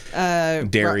Maine.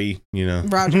 dairy. You know,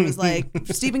 Roger was like,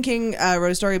 Stephen King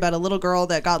wrote a story about a little girl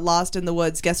that got lost in the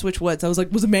woods. Guess which woods? I was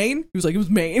like, was it Maine? He was like, it was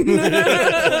Maine.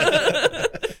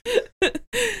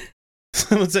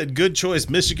 someone said, good choice.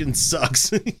 Michigan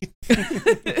sucks.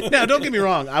 Now, don't get me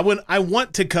wrong. I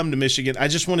want to come to Michigan. I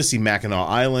just want to see Mackinac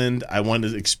Island. I want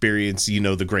to experience,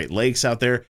 the Great Lakes out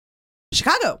there.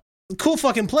 Chicago. Cool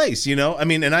fucking place, I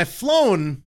mean, and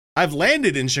I've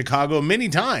landed in Chicago many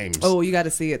times. Oh, you got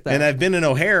to see it though. And I've been in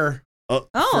O'Hare.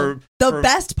 the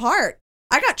best part.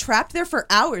 I got trapped there for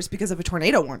hours because of a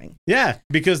tornado warning. Yeah,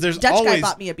 because there's Dutch always guy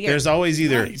bought me a beer. there's always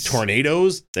either Nice.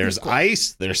 tornadoes, there's Cool.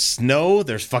 ice, there's snow,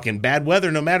 there's fucking bad weather.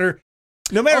 No matter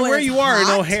No matter Oh, and where it's you are in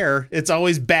hot? O'Hare, it's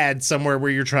always bad somewhere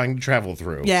where you're trying to travel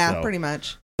through. Yeah, so. pretty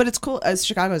much. But it's cool.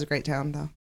 Chicago's a great town, though.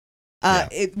 Yeah.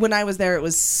 When I was there, it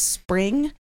was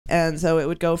spring, and so it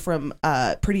would go from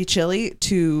pretty chilly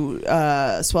to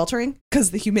sweltering because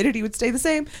the humidity would stay the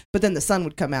same, but then the sun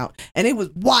would come out, and it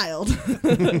was wild.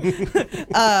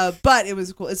 But it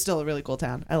was cool. It's still a really cool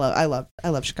town. I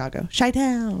love Chicago.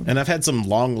 Chi-town. And I've had some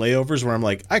long layovers where I'm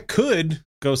like, I could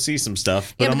go see some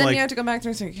stuff, but Yeah, but I'm then like, you have to come back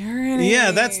through security.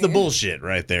 yeah, that's the bullshit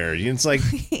right there. It's like,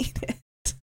 I hate it.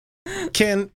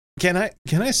 can I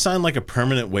sign like a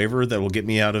permanent waiver that will get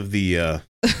me out of the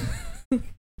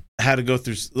how to go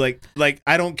through like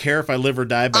I don't care if I live or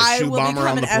die by shoe bomber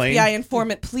on the plane. I will become an FBI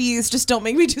informant. Please, just don't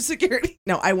make me do security.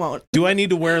 No, I won't. Do I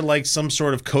need to wear like some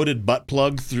sort of coated butt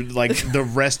plug through like the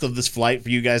rest of this flight for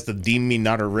you guys to deem me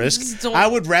not a risk? I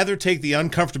would rather take the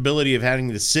uncomfortability of having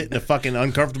to sit in a fucking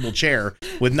uncomfortable chair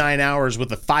with 9 hours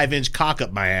with a 5-inch cock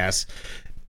up my ass.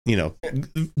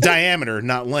 Diameter,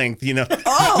 not length,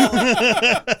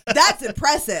 Oh, that's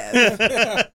impressive.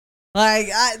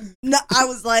 I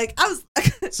was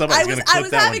Somebody's gonna clip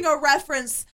that having one. a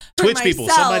reference for Twitch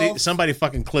myself. people, somebody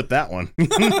fucking clip that one.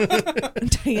 Diameter,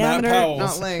 Matt Powell's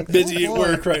not length. busy Oh, at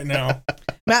work right now.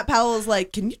 Matt Powell is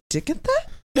like, can you dig at that?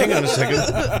 Hang on a second.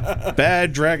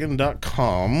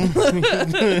 Baddragon.com.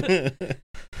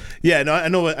 Yeah, no, I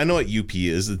know what UP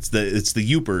is. It's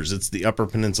the Upers. It's the Upper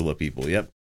Peninsula people. Yep.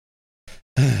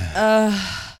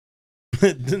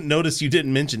 Notice you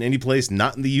didn't mention any place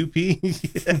not in the UP.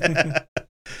 Yeah.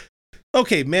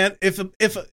 Okay, man. If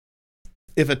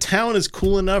a town is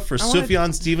cool enough for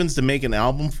Sufjan Stevens to make an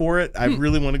album for it, I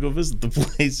really want to go visit the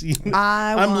place.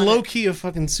 I'm low key a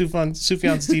fucking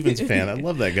Sufjan Stevens fan. I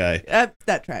love that guy.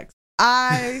 That tracks.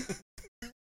 I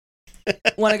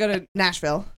want to go to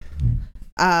Nashville,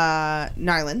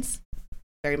 Narlands,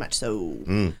 very much so.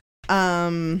 New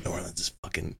Orleans is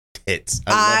fucking tits.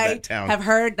 I love that town. Have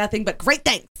heard nothing but great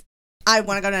things. I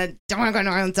want to go to New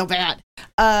Orleans so bad.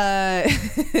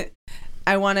 I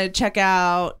want to check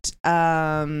out.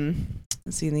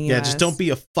 Let's see in the US. Yeah, just don't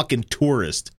be a fucking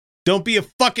tourist. Don't be a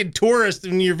fucking tourist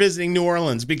when you're visiting New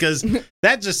Orleans, because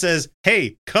that just says,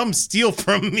 "Hey, come steal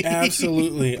from me."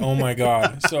 Absolutely. Oh my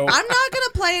god. So I'm not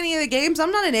gonna play any of the games.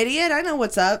 I'm not an idiot. I know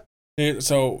what's up.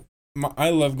 I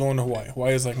love going to Hawaii.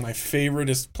 Hawaii is like my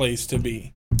favoriteest place to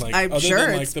be. Like, I'm other sure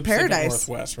than, like, it's the Pacific paradise.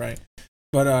 Northwest, right?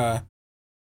 But I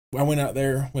went out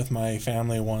there with my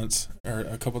family once or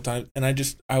a couple times, and I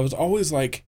was always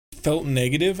like felt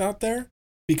negative out there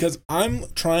because I'm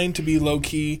trying to be low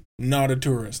key, not a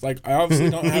tourist. Like, I obviously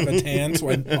don't have a tan, so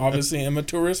I obviously am a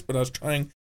tourist, but I was trying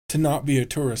to not be a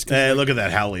tourist. Hey, look at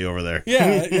that Howley over there.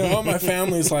 Yeah, all my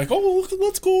family's like, "Oh,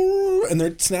 let's go," and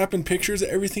they're snapping pictures of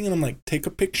everything, and I'm like, "Take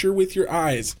a picture with your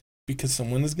eyes because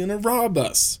someone is gonna rob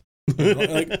us."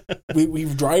 Like, we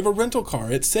drive a rental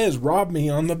car. It says "rob me"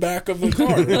 on the back of the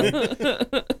car,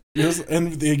 right?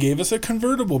 And they gave us a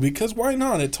convertible because why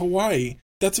not? It's Hawaii.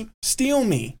 That's steal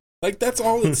me. Like, that's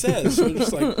all it says. So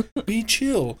just like, be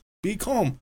chill, be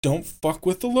calm, don't fuck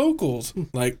with the locals.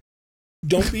 Like,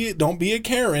 don't be a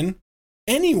Karen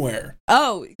anywhere.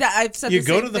 Oh, yeah, I've said You the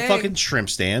go same to the thing. fucking shrimp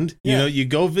stand. Yeah. You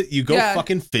go Yeah.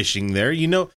 fucking fishing there.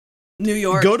 New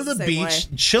York. Go to the same beach,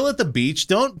 way. chill at the beach.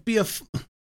 Don't be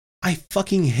I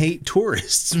fucking hate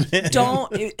tourists, man.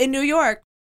 Don't in New York.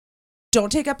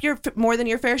 Don't take up more than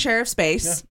your fair share of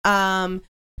space. Yeah.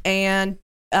 And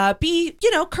be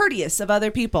courteous of other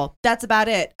people. That's about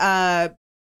it. That's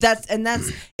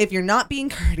if you're not being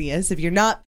courteous,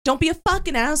 don't be a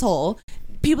fucking asshole.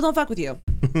 People don't fuck with you.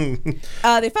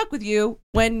 They fuck with you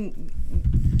when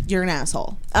you're an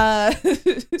asshole.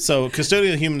 So,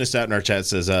 Custodial Humanist out in our chat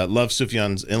says, love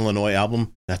Sufjan's Illinois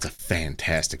album. That's a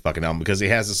fantastic fucking album because he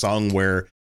has a song where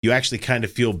you actually kind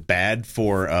of feel bad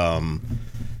for,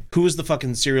 who was the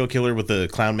fucking serial killer with the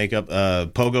clown makeup?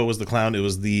 Pogo was the clown. It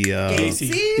was the...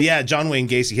 Gacy? Yeah, John Wayne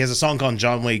Gacy. He has a song called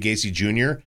John Wayne Gacy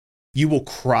Jr. You will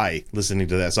cry listening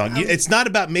to that song. It's not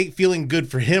about feeling good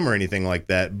for him or anything like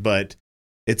that, but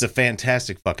it's a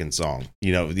fantastic fucking song.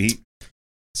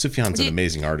 Sufjan's an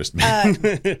amazing artist, man.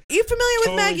 Are you familiar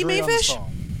with Maggie Mayfish?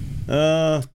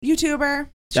 YouTuber.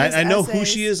 I know who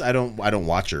she is. I don't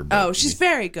watch her. But she's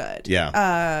very good.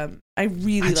 Yeah. I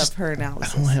really love her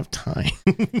analysis. I don't have time.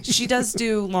 She does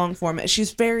do long form.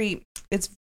 She's very it's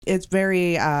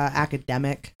very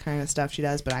academic kind of stuff she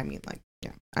does, but I mean, like,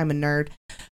 yeah, I'm a nerd.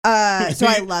 So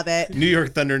I love it. New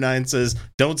York Thunder 9 says,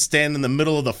 "Don't stand in the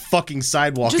middle of the fucking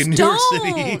sidewalk in New York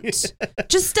City.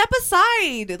 Just step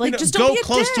aside. Like, just go don't be a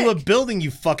close dick. to a building,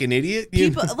 you fucking idiot."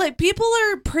 People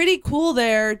are pretty cool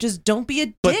there. Just don't be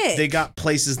a But dick. they got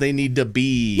places they need to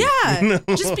be. Yeah.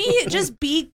 Just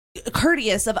be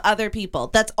courteous of other people.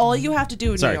 That's all you have to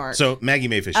do in New York. So Maggie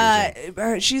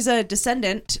Mayfish. She's a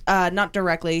descendant, not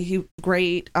directly,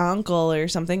 great uncle or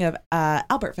something of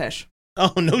Albert Fish.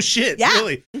 Oh, no shit. Yeah.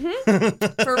 Really?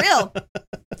 Mm-hmm. For real.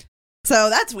 So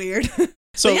that's weird.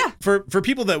 So yeah. for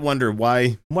people that wonder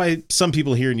why some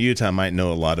people here in Utah might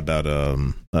know a lot about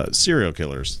serial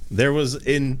killers, there was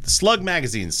in Slug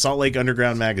magazine, Salt Lake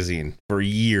Underground magazine, for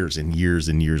years and years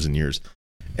and years and years.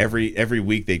 Every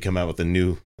week they'd come out with a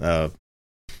new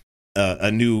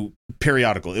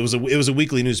periodical. It was a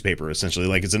weekly newspaper essentially,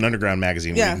 like it's an underground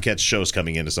magazine where you can catch shows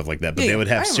coming in and stuff like that. But they would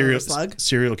have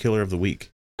serial killer of the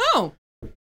week. Oh.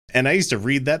 And I used to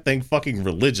read that thing fucking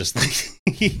religiously.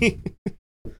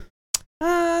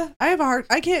 I have a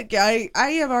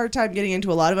hard time getting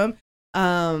into a lot of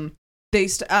them. They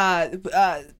start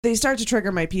to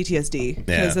trigger my PTSD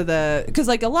because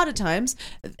like a lot of times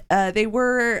they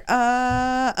were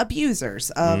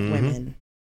abusers of women,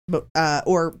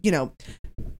 or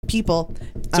people,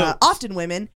 often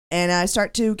women, and I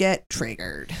start to get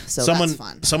triggered. So that's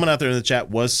fun. Someone out there in the chat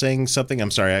was saying something.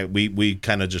 I'm sorry, we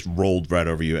kind of just rolled right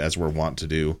over you as we're wont to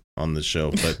do on this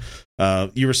show.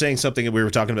 But you were saying something, and we were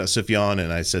talking about Sufjan,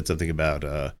 and I said something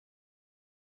about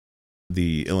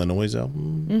the Illinois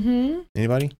album. Mm-hmm.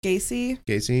 Anybody?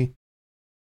 Gacy.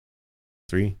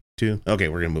 3, 2. Okay,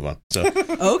 we're gonna move on. So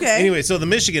okay. Anyway, so the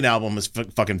Michigan album is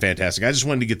fucking fantastic. I just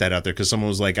wanted to get that out there because someone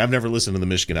was like, "I've never listened to the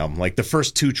Michigan album." Like the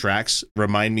first 2 tracks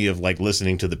remind me of like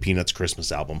listening to the Peanuts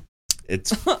Christmas album.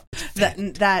 It's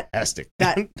fantastic.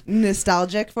 That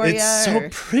nostalgic for you. It's so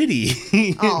pretty.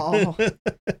 Oh. You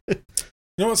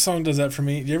know what song does that for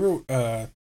me? Do you ever?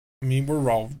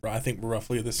 I think we're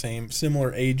roughly the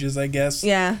similar ages, I guess.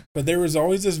 Yeah. But there was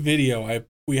always this video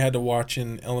we had to watch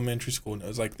in elementary school, and it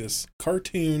was like this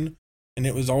cartoon, and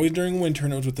it was always during winter,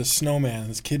 and it was with the snowman.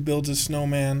 This kid builds a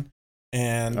snowman,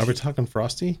 and are we talking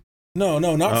Frosty? No,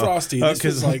 not Frosty. This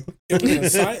was like it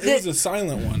was a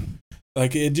silent one.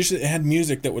 Like it had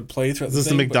music that would play throughout. Is this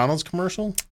the McDonald's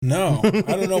commercial? No, I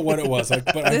don't know what it was. Like,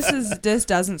 but this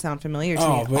doesn't sound familiar to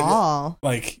me at all.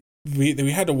 Like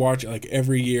we had to watch it like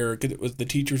every year because it was the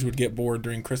teachers would get bored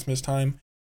during Christmas time.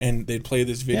 And they'd play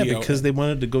this video. Yeah, because they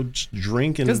wanted to go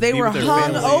drink and because they were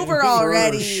hung over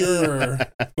already. For sure,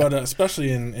 but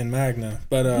especially in Magna.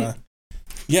 But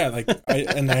yeah, like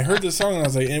I heard this song and I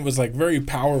was like, and it was like very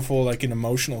powerful, like and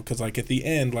emotional, because like at the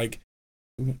end, like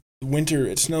winter,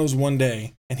 it snows one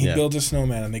day, and he builds a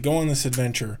snowman, and they go on this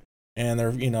adventure, and they're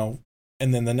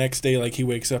and then the next day, like he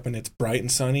wakes up and it's bright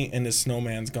and sunny, and his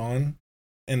snowman's gone,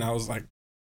 and I was like,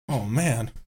 oh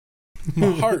man, my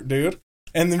heart, dude.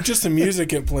 And then just the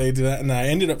music it played to that, and I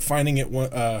ended up finding it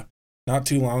not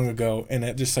too long ago, and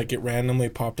it just like it randomly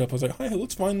popped up. I was like, "Hey,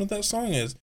 let's find what that song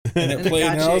is," and it played,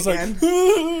 and I was like, in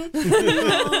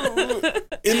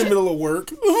the middle of work.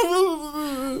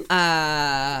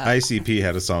 ICP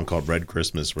had a song called "Red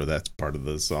Christmas" where that's part of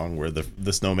the song where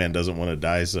the snowman doesn't want to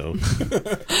die, so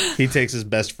he takes his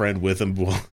best friend with him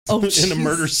in a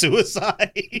murder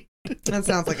suicide. That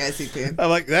sounds like ICP. I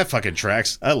like that fucking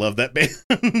tracks. I love that band.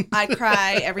 I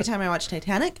cry every time I watch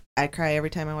Titanic. I cry every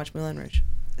time I watch Moulin Rouge.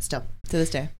 Still, to this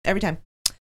day, every time.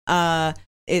 The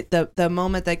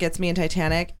moment that gets me in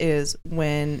Titanic is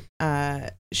when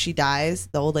she dies,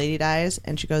 the old lady dies,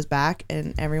 and she goes back,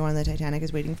 and everyone in the Titanic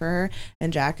is waiting for her,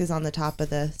 and Jack is on the top of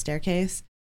the staircase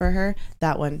for her.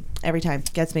 That one every time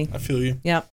gets me. I feel you.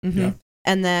 Yep. Mm-hmm. Yeah.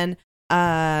 And then.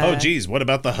 Oh geez, what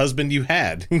about the husband you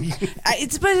had?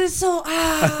 It's so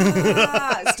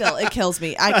still it kills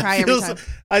me. I cry every time.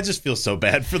 I just feel so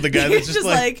bad for the guy that's just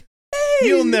like hey.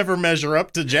 You'll never measure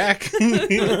up to Jack. But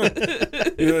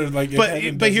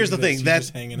here's the thing,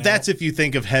 that's if you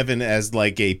think of heaven as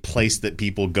like a place that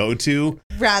people go to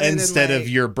rather instead than of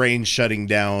your brain shutting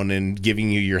down and giving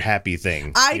you your happy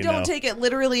thing. I don't take it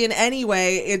literally in any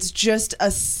way. It's just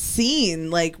a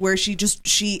scene like where she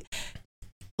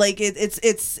like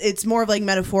it's more of like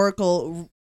metaphorical.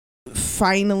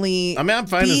 Finally, I'm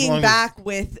fine being back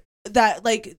with that,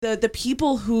 like the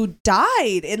people who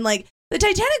died, and like the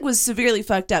Titanic was severely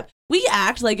fucked up. We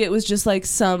act like it was just like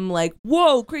some like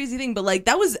whoa crazy thing, but like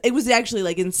it was actually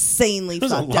like insanely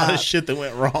fucked up. There's a lot of shit that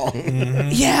went wrong. Mm-hmm.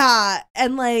 Yeah,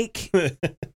 and like.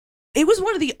 It was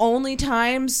one of the only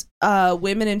times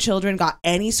women and children got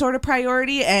any sort of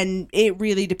priority, and it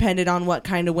really depended on what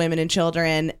kind of women and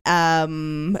children.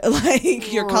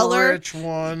 Like your color, rich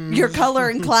ones. Your color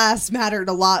and class mattered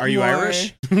a lot. Are you more.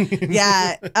 Irish?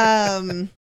 Yeah.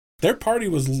 Their party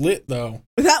was lit though.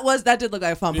 That did look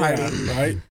like a fun party,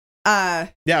 right?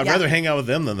 Yeah, I'd rather hang out with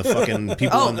them than the fucking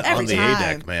people on the A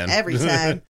deck, man. Every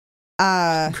time.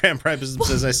 Graham Primus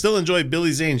says, I still enjoy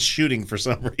Billy Zane's shooting for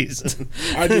some reason.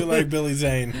 I do like Billy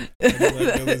Zane.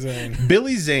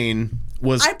 Billy Zane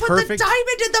was I put perfect. the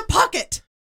diamond in the pocket,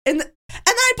 and then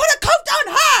I put a coat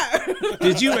on her.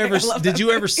 Did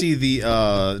you ever see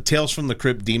the Tales from the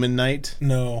Crypt Demon Knight?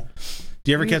 No. Do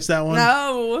you ever catch that one?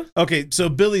 No. Okay, so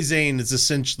Billy Zane is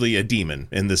essentially a demon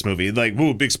in this movie. Like,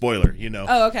 woo, big spoiler, you know.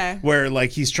 Oh, okay. Where,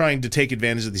 like, he's trying to take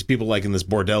advantage of these people, like, in this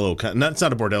bordello. It's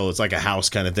not a bordello, it's like a house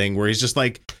kind of thing, where he's just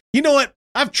like, you know what?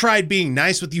 I've tried being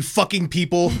nice with you fucking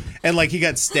people. And, like, he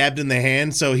got stabbed in the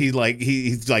hand, so he's,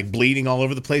 like, bleeding all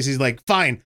over the place. He's like,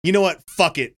 fine. You know what?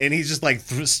 Fuck it. And he's just like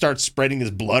starts spreading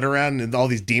his blood around and all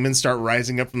these demons start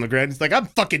rising up from the ground. He's like, I'm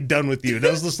fucking done with you. And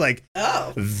I was just like,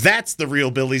 oh, that's the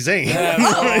real Billy Zane.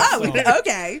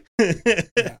 Okay.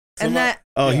 Yeah. And that.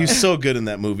 He's so good in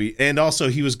that movie. And also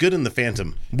he was good in The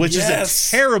Phantom, which is a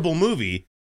terrible movie,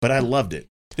 but I loved it.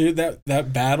 Dude,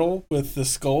 that battle with the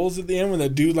skulls at the end when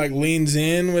that dude like leans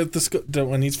in with the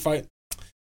when he's fighting.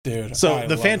 Dude, so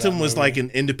The Phantom was like an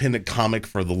independent comic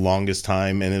for the longest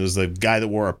time, and it was a guy that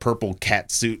wore a purple cat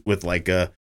suit with like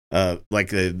a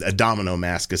domino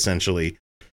mask essentially.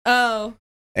 Oh.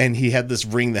 And he had this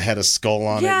ring that had a skull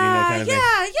on it, kind of thing.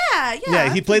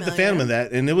 Yeah, he played the Phantom in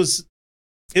that, and it was,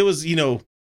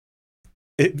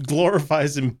 it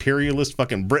glorifies imperialist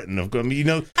fucking Britain. That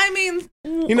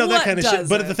kind of shit.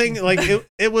 But the thing, like,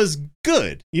 it was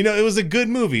good. It was a good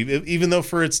movie, even though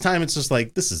for its time, it's just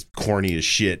like, this is corny as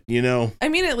shit, I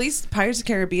mean, at least Pirates of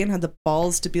the Caribbean had the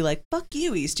balls to be like, fuck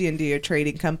you, East India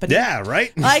Trading Company. Yeah,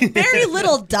 right? Like, very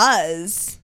little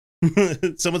does.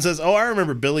 Someone says, I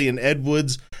remember Billy and Ed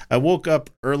Wood's I woke up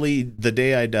early the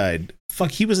day I died.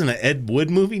 Fuck, he was in an Ed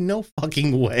Wood movie? No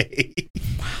fucking way.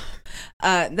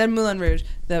 Then Moulin Rouge,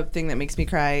 the thing that makes me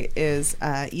cry is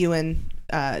Ewan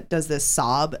does this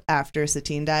sob after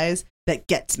Satine dies that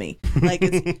gets me. Like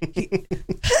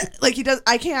he does.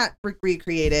 I can't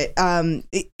recreate it.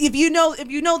 If you know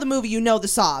the movie, you know the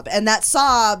sob, and that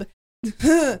sob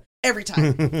every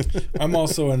time. I'm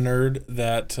also a nerd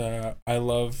that I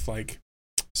love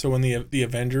so when the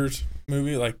Avengers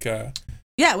movie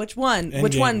yeah, which one? Endgame.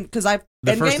 Which one? Because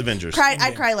the first Avengers.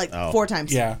 I cry like 4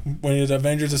 times. Yeah, when it was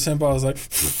Avengers Assemble, I was like,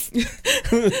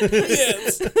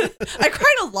 yes. I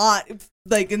cried a lot,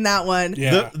 like in that one.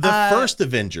 Yeah. The first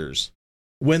Avengers,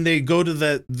 when they go to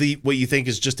the what you think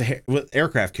is just a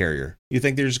aircraft carrier, you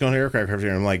think they're just going to aircraft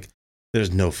carrier. I'm like,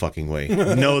 there's no fucking way.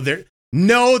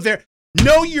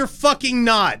 No, you're fucking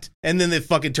not. And then it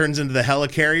fucking turns into the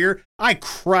helicarrier. I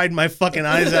cried my fucking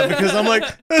eyes out because I'm like,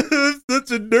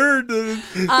 that's a nerd.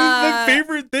 My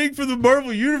favorite thing for the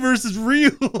Marvel Universe is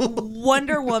real.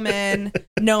 Wonder Woman,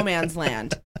 No Man's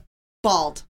Land.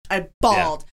 Bawled. I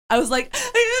bawled. Yeah. I was like,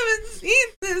 I haven't seen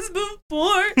this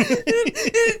before.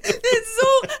 It's so,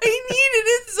 I needed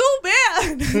it so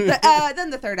bad. Then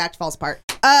the third act falls apart.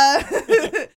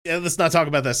 Yeah, let's not talk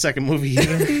about that second movie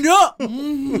either. No.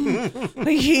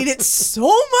 I hate it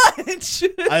so much.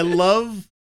 I love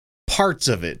parts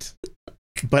of it,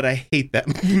 but I hate that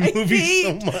movie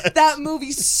so much. That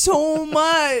movie so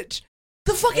much.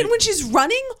 The fucking, when she's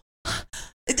running,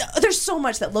 there's so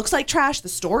much that looks like trash. The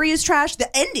story is trash.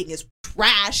 The ending is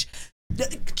trash.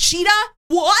 Cheetah,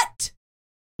 what?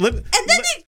 And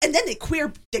then they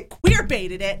queer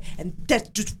baited it, and that's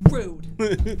just rude.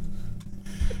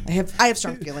 I have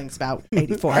strong feelings about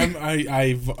 84.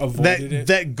 I've avoided it.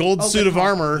 That gold suit of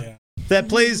armor that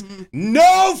plays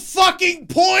no fucking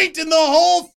point in the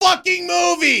whole fucking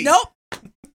movie. Nope.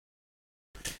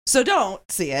 So don't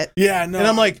see it. Yeah, no. And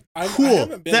I'm like, cool.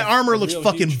 That armor looks real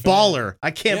fucking huge fan. baller.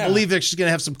 I can't believe that she's going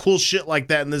to have some cool shit like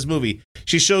that in this movie.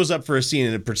 She shows up for a scene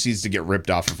and it proceeds to get ripped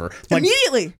off of her. Like,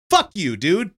 immediately. Fuck you,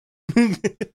 dude.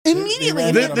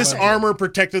 Immediately. This armor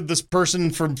protected this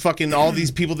person from fucking all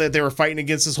these people that they were fighting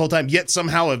against this whole time, yet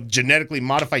somehow a genetically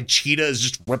modified cheetah is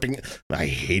just ripping it. I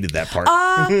hated that part.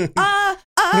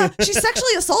 She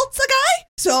sexually assaults a guy,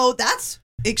 so that's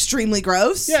extremely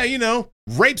gross. Yeah,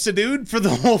 rapes a dude for the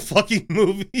whole fucking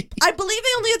movie. I believe they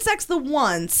only had sex the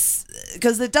once,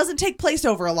 because it doesn't take place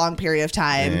over a long period of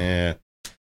time. Yeah.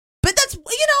 But that's,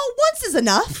 once is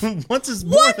enough. Once is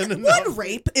more than enough. One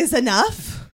rape is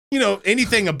enough.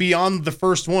 Anything beyond the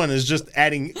first one is just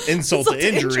adding insult to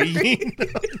injury.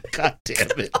 God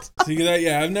damn it. See,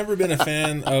 I've never been a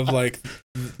fan of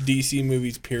DC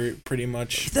movies. Period. Pretty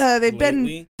much. They've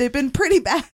been pretty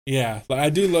bad. Yeah, I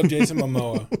do love Jason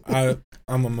Momoa.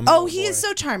 I'm a Momoa. Oh, he boy. is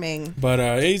so charming.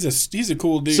 But he's a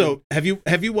cool dude. So have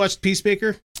you watched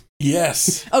Peacemaker?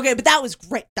 Yes. Okay, but that was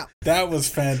great though. That was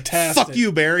fantastic. Fuck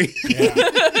you, Barry. Yeah.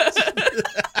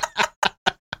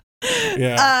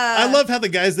 Yeah. I love how the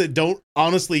guys that don't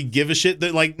honestly give a shit,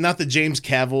 that like not the James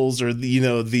Cavills or the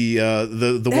Wonder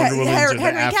Womans or the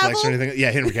Henry Afflecks Cavill? or anything.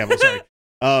 Yeah, Henry Cavill. Sorry.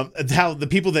 How the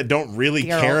people that don't really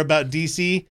Daryl. care about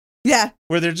DC, Yeah.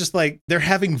 where they're just like they're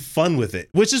having fun with it,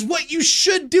 which is what you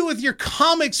should do with your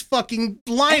comics fucking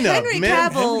lineup, Henry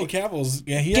man. Cavill- Henry Cavill's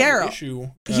he has Geralt. an issue.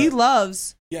 He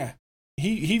loves. Yeah.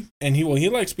 He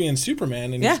likes being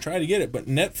Superman and Yeah. he's trying to get it, but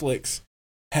Netflix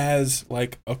has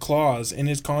like a clause in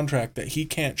his contract that he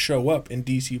can't show up in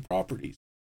DC properties.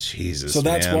 Jesus, So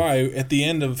that's man. why at the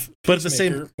end of But at the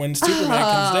same- Peacemaker, when Superman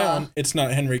comes down, it's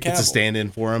not Henry Cavill. It's a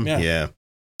stand-in for him. Yeah. Yeah.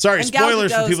 Sorry, And Gal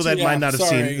spoilers for Gadot's people that too. might not have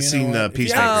Sorry, you seen know what? If you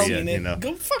Peacemaker haven't yet. seen You it, know.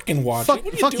 go fucking watch Fuck- it.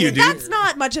 What are fuck you, doing dude. That's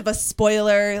not much of a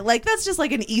spoiler. Like, that's just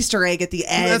like an Easter egg at the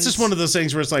end. That's just one of those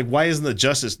things where it's like, why isn't the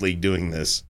Justice League doing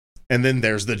this? And then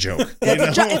there's the joke. You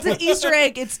know? It's an Easter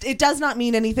egg. It does not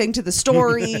mean anything to the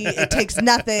story. It takes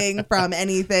nothing from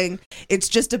anything. It's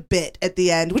just a bit at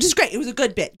the end, which is great. It was a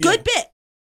good bit. Good bit.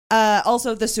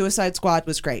 Also, the Suicide Squad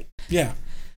was great. Yeah.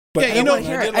 Yeah, I don't want to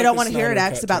hear it. I don't want to hear it,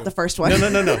 X X, about the first one. No.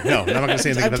 I'm not going to say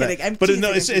anything I'm about kidding. that. I'm But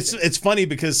no, teasing, it's funny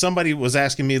because somebody was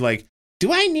asking me like,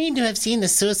 do I need to have seen the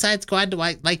Suicide Squad to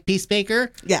like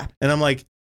Peacemaker? Yeah. And I'm like,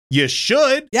 you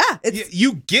should. Yeah. It's,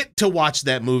 You get to watch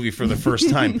that movie for the first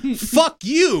time. Fuck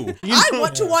you. I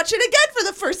want to watch it again for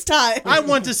the first time. I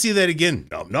want to see that again.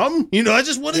 Num. You know, I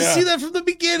just want to Yeah. see that from the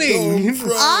beginning.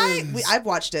 I've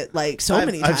watched it like so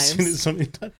many I've times. seen it so many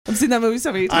times. I've seen that movie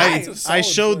so many I, times. I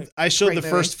showed Great the movie.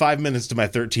 first 5 minutes to my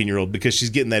 13-year-old because she's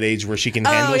getting that age where she can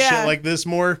handle yeah. shit like this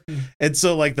more. And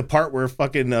so like the part where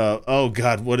fucking oh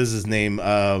god, what is his name?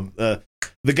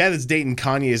 The guy that's dating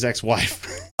Kanye's ex-wife.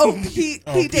 Pete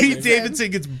Pete Davidson.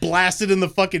 Davidson gets blasted in the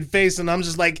fucking face, and I'm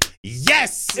just like,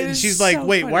 yes! It And is she's like, so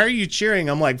wait, funny. why are you cheering?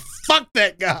 I'm like, fuck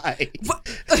that guy.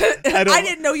 I don't-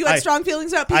 didn't know you had I- strong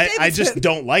feelings about Pete Davidson. I just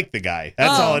don't like the guy.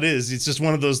 That's Oh. all it is. It's just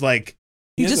one of those like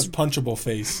He has just- a punchable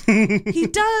face. He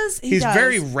does. he's does.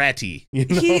 very ratty. You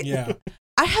know? Yeah.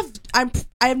 I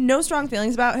have no strong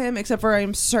feelings about him except for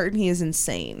I'm certain he is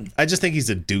insane. I just think he's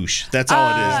a douche. That's all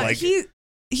it is.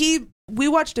 Like we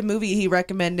watched a movie he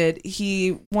recommended.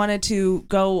 He wanted to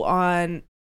go on.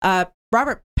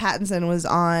 Robert Pattinson was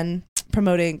on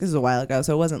promoting. This was a while ago,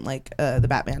 so it wasn't like the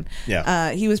Batman.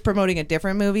 Yeah. He was promoting a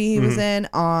different movie he was in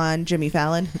on Jimmy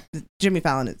Fallon. Jimmy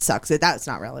Fallon, it sucks. That's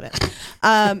not relevant.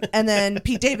 And then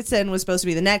Pete Davidson was supposed to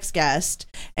be the next guest,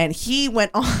 and he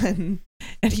went on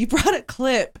and he brought a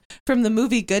clip from the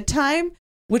movie Good Time,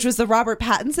 which was the Robert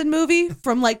Pattinson movie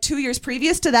from like 2 years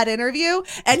previous to that interview.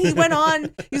 And he went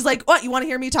on, he's like, what, you want to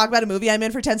hear me talk about a movie I'm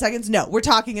in for 10 seconds? No, we're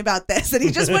talking about this. And he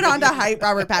just went on to hype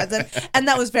Robert Pattinson. And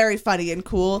that was very funny and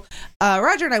cool.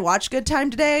 Roger and I watched Good Time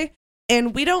today,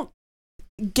 and we don't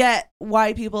get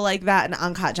why people like that in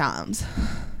Uncut Gems.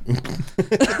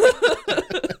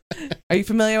 Are you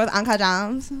familiar with Uncut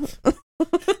Gems?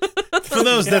 For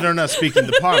those that are not speaking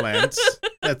the parlance,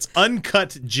 that's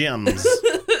Uncut Gems.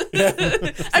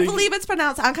 I believe it's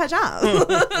pronounced Uncut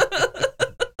Gems.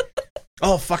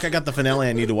 Oh fuck! I got the finale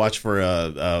I need to watch for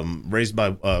Raised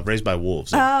by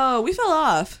Wolves. Oh, we fell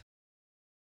off.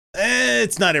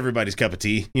 It's not everybody's cup of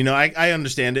tea. You know, I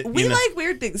understand it. We you know? like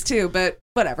weird things too, but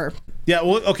whatever. Yeah,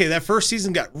 well, okay. That first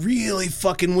season got really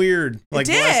fucking weird. Like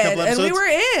It the last did, couple and episodes. we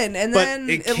were in, and but then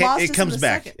it, it lost us in comes the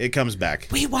back. second. It comes back.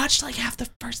 We watched like half of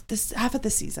the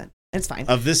season. It's fine.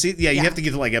 Of this season, yeah, you Yeah. have to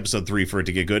get to like episode 3 for it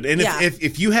to get good. And Yeah.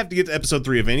 if you have to get to episode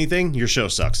 3 of anything, your show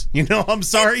sucks. You know, I'm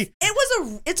sorry.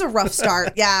 It's a rough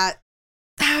start. Yeah.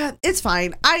 It's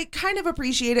fine. I kind of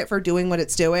appreciate it for doing what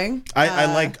it's doing.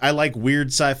 I like weird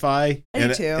sci-fi, I do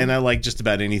and too. and I like just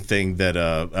about anything that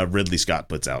Ridley Scott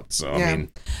puts out. So Yeah. I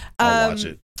mean, I'll watch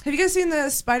it. Have you guys seen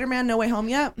the Spider-Man No Way Home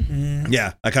yet?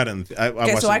 Yeah, I caught it. I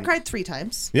Okay, watched so I it. cried 3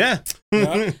 times. Yeah,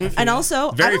 Yeah. And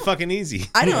also, very fucking easy.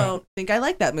 I don't think I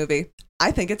like that movie. I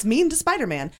think it's mean to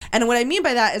Spider-Man. And what I mean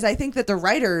by that is I think that the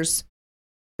writers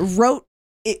wrote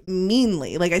it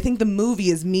meanly. Like, I think the movie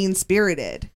is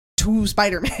mean-spirited to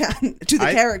Spider-Man, to the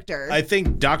character. I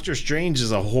think Doctor Strange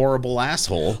is a horrible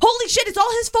asshole. Holy shit, it's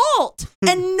all his fault.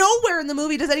 And nowhere in the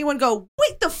movie does anyone go,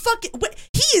 wait, wait,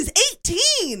 he is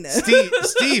 18.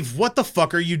 Steve, what the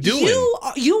fuck are you doing?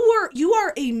 You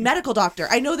are a medical doctor.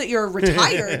 I know that you're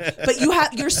retired, but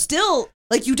you're still,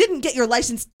 like, you didn't get your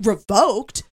license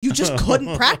revoked. You just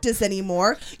couldn't practice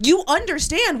anymore. You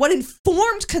understand what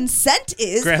informed consent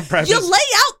is. Grand Private- You lay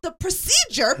out the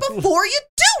procedure before you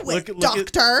do it,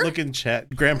 doctor. Look in chat.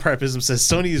 Grand Priapism says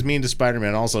Sony is mean to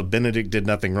Spider-Man. Also, Benedict did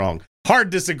nothing wrong. Hard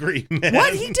disagree, man.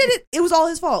 What? He did it. It was all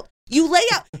his fault. You lay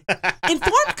out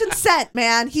informed consent,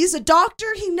 man. He's a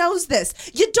doctor. He knows this.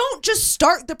 You don't just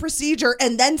start the procedure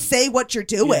and then say what you're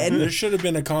doing. Yeah, there should have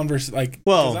been a converse. Like,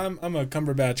 well, I'm a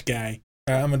Cumberbatch guy.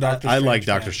 I'm a Doctor. I like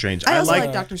Doctor Strange. I also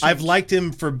like Doctor Strange. I've liked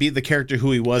him for the character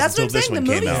who he was That's until this one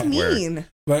came out. Mean.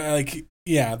 But like,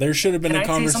 yeah, there should have been a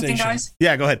conversation. Guys?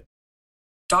 Yeah, go ahead.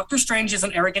 Doctor Strange is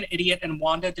an arrogant idiot, and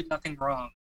Wanda did nothing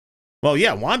wrong. Well,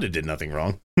 yeah, Wanda did nothing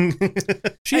wrong.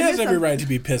 She has every right to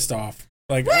be pissed off.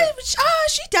 Like,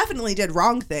 she definitely did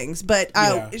wrong things, but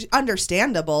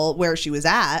understandable where she was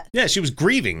at. Yeah, she was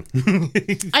grieving.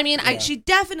 I mean, she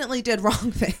definitely did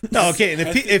wrong things. No, okay, and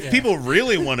if people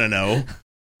really want to know,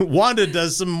 Wanda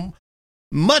does some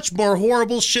much more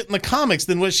horrible shit in the comics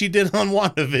than what she did on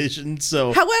WandaVision.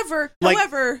 So, however,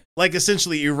 like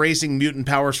essentially erasing mutant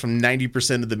powers from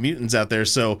 90% of the mutants out there.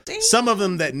 So some of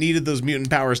them that needed those mutant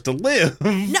powers to live. No,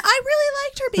 I really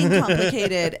liked her being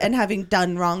complicated and having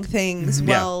done wrong things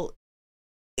while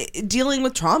dealing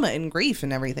with trauma and grief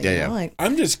and everything. Yeah, you know? Like,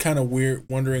 I'm just kind of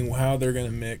wondering how they're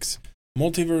gonna mix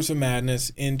Multiverse of Madness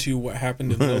into what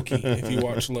happened in Loki. If you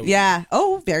watch Loki, yeah.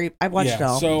 Oh, I watched it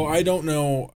all. So I don't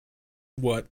know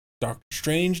what Doctor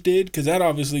Strange did, because that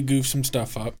obviously goofed some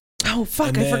stuff up. Oh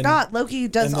fuck, I forgot. Loki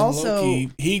does also.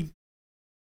 Loki,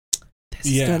 this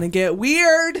is gonna get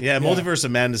weird. Yeah, Multiverse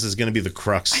of Madness is gonna be the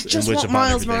crux. I just in which want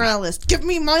Miles Morales. Give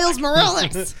me Miles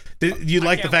Morales. You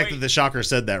like the fact that the Shocker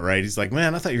said that, right? He's like,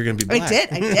 man, I thought you were gonna be black.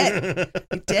 I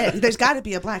did. There's got to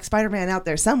be a black Spider-Man out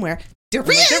there somewhere. There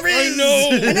is. I know,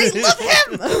 and I love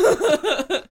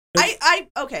him.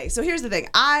 Okay, so here's the thing.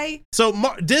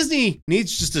 Disney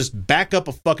needs just to back up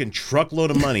a fucking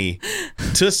truckload of money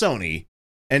to Sony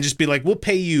and just be like, we'll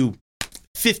pay you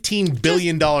 $15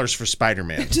 billion for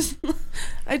Spider-Man.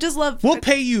 I just love. We'll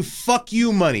pay you fuck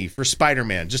you money for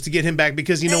Spider-Man just to get him back,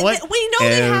 because you know what? We know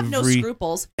they have no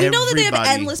scruples. We know that they have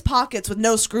endless pockets with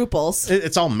no scruples.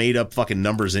 It's all made up fucking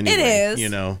numbers anyway. It is. You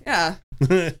know? Yeah.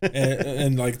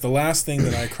 and like the last thing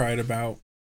that I cried about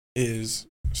is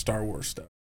Star Wars stuff.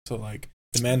 So like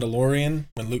The Mandalorian,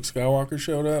 when Luke Skywalker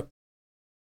showed up.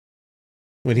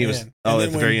 When he was at the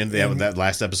very end, that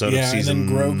last episode of season and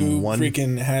then Grogu 1.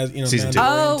 freaking has, season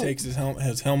 2. Takes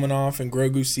his helmet off, and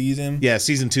Grogu sees him. Yeah,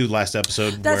 season 2 last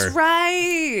episode. That's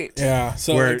right. Yeah,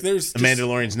 so where like, there's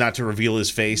Mandalorian's not to reveal his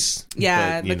face.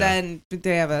 Yeah, but then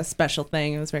they have a special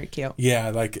thing. It was very cute. Yeah,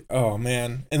 like, oh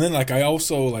man. And then like I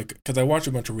also like, because I watch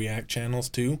a bunch of React channels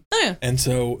too. Oh yeah. And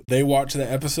so they watch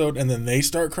the episode and then they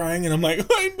start crying, and I'm like,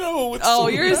 I know.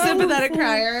 It's you're a sympathetic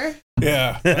crier.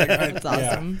 Yeah, that's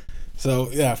awesome. Yeah.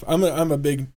 So yeah, I'm a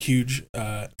big, huge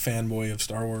fanboy of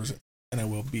Star Wars, and I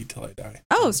will be till I die.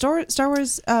 Oh, Star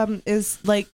Wars is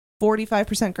like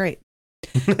 45% great.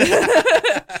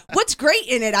 What's great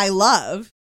in it, I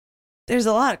love. There's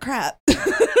a lot of crap.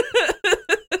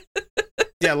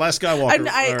 Yeah, Last Skywalker.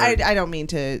 I don't mean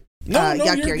to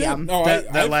yuck your yum. No,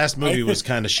 that last movie was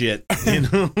kind of shit. You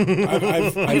know, I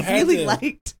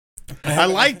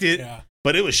liked it. Yeah.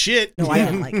 But it was shit. No, I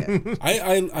didn't like it.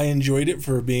 I enjoyed it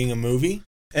for being a movie.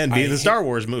 And being a Star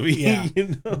Wars movie. Yeah.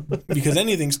 You know? Because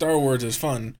anything Star Wars is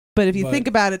fun. But if you think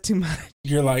about it too much,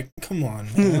 you're like, come on,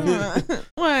 man.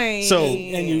 Why? So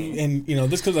and you know,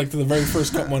 this goes like to the very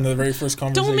first one of the very first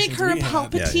conversations. Don't make her a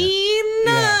Palpatine.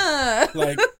 Yeah.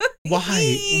 Like,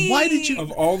 why? Why did you?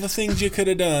 Of all the things you could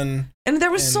have done. And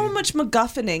there was so much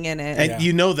MacGuffining in it. And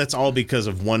you know that's all because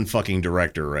of one fucking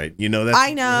director, right? You know that.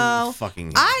 I know.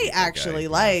 Fucking. I actually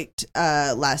liked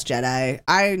Last Jedi.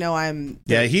 I know I'm.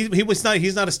 Yeah, he was not.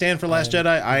 He's not a stand for Last Jedi.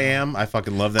 I am. I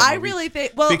fucking love that movie. I really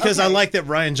think. Because I like that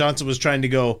Ryan Johnson was trying to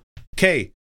go.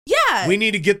 Okay. Yeah. We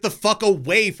need to get the fuck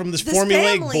away from this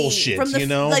formulaic bullshit. From you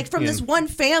know, like from this one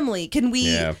family. Can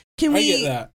we? I get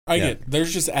that. I get.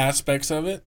 There's just aspects of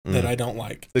it that I don't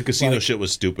like. The casino shit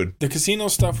was stupid. The casino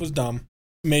stuff was dumb.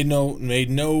 Made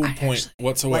no point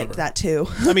whatsoever. Like that too.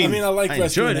 I mean, I like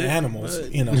rescuing the animals,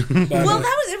 you know. But, well,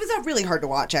 it was really hard to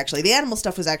watch. Actually, the animal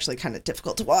stuff was actually kind of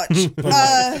difficult to watch.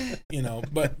 You know,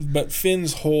 but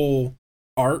Finn's whole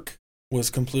arc was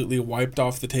completely wiped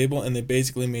off the table, and they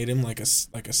basically made him like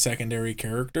a secondary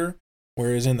character.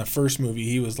 Whereas in the first movie,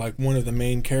 he was like one of the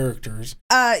main characters.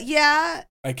 Yeah.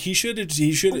 Like he should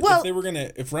well,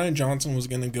 if Ryan Johnson was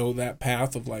gonna go that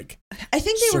path of like, I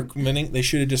think they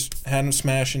should have just had him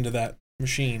smash into that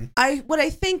machine. What I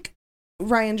think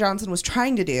Ryan Johnson was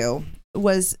trying to do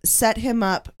was set him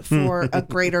up for a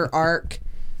greater arc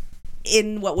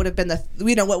in what would have been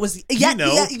what was yet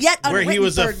where he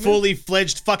was a fully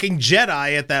fledged fucking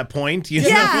Jedi at that point. You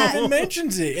know? He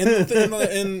mentions it in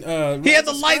he had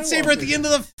the lightsaber at the end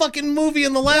of the fucking movie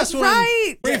in the last one.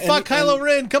 Right. Where he fought Kylo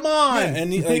Ren. Come on. Yeah,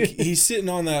 and he's sitting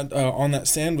on that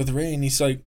stand with Rey, and he's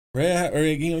like, right? Or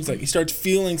it's like he starts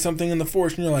feeling something in the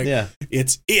force, and you're like, Yeah.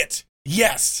 it's it.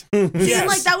 Yes. See, Yes. and,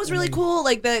 like, that was really cool.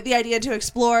 Like, the idea to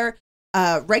explore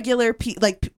regular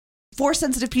force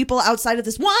sensitive people outside of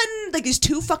this one, like these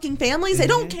two fucking families. They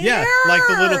don't care. Yeah, like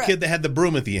the little kid that had the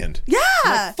broom at the end. Yeah.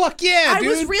 Like, fuck yeah, dude. I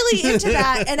was really into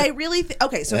that, and I really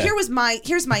okay. So here's my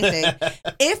thing.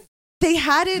 If they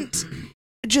hadn't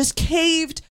just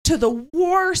caved to the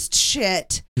worst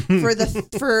shit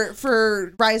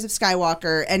for Rise of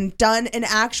Skywalker and done an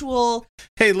actual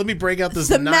Hey, let me break out this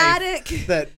thematic knife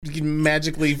that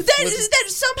magically that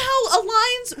somehow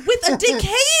aligns with a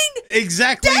decaying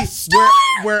exactly Death Star!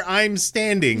 where I'm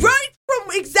standing. right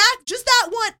from just that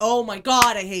one. Oh my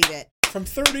god, I hate it. From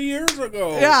 30 years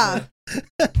ago. Yeah.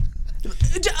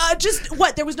 Just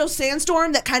what? There was no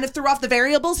sandstorm that kind of threw off the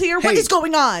variables here. What Hey, is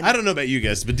going on? I don't know about you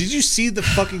guys, but did you see the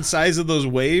fucking size of those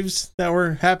waves that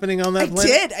were happening on that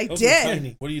planet? I Those did. are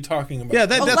tiny. What are you talking about? Yeah,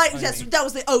 Oh, that's yes, that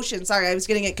was the ocean. Sorry, I was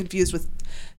getting it confused with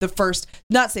the first.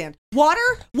 Not sand.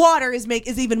 Water is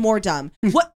even more dumb.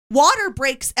 What? Water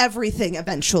breaks everything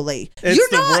eventually. it's You're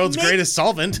the not world's greatest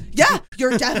solvent. Yeah,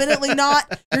 you're definitely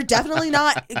not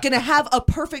gonna have a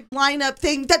perfect lineup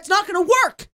thing that's not gonna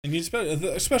work And you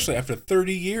especially after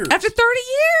 30 years. after 30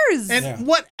 years. And Yeah.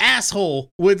 what asshole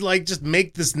would like just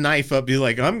make this knife up? Be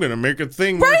like, I'm gonna make a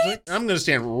thing. Right? I'm gonna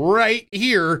stand right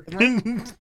here.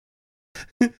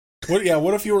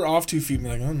 What if you were off 2 feet and be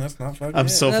like, oh, that's not fucking I'm it.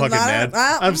 so That's fucking not-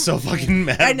 mad. I'm so fucking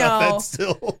mad I about know. that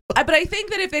still. But I think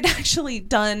that if they'd actually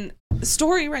done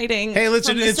story writing, Hey, let's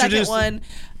from the introduce- second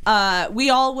one, we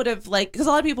all would have because a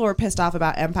lot of people were pissed off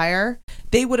about Empire.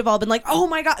 They would have all been like, "Oh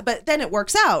my god!" But then it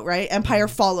works out, right? Empire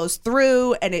follows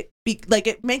through, and it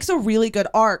makes a really good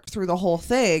arc through the whole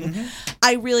thing.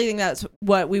 I really think that's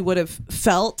what we would have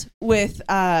felt with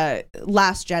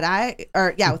Last Jedi,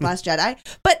 with Last Jedi.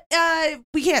 But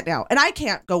we can't now, and I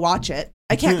can't go watch it.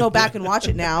 I can't go back and watch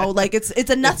it now. Like it's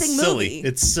a nothing It's silly. movie.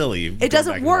 It's silly. It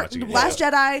doesn't work. Last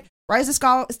Jedi, Rise of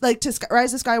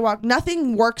Skywalker,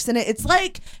 nothing works in it. It's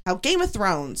like how Game of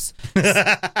Thrones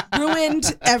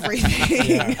ruined everything.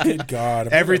 Yeah, good God.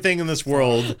 Everything in this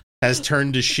world has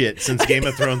turned to shit since Game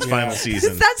of Thrones final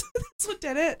season. That's what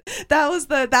did it. That was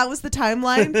the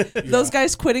timeline. Those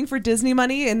guys quitting for Disney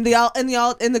money, and in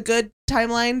the good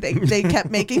timeline, they kept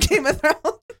making Game of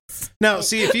Thrones. Now,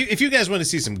 see, if you guys want to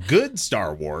see some good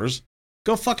Star Wars,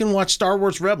 go fucking watch Star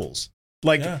Wars Rebels.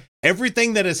 Like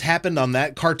everything that has happened on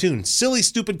that cartoon, silly,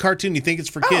 stupid cartoon, you think it's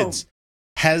for kids,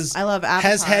 I love Avatar.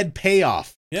 has had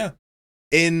payoff. Yeah.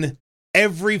 In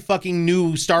every fucking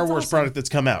new Star Wars awesome. product that's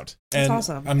come out. That's And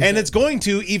awesome. And it's going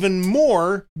to even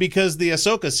more because the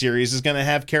Ahsoka series is going to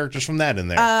have characters from that in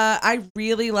there. I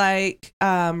really like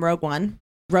Rogue One.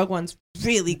 Rogue One's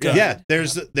really good. Yeah,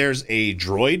 there's a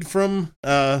droid from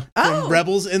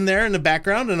Rebels in there in the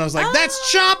background, and I was like,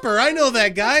 "That's Chopper! I know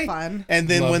that guy." That's fun. And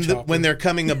then Love when they're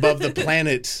coming above the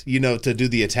planet, to do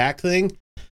the attack thing,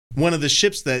 one of the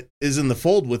ships that is in the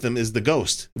fold with them is the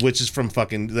Ghost, which is from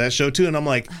fucking that show too. And I'm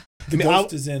like, the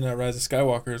Ghost is in Rise of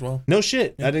Skywalker as well. no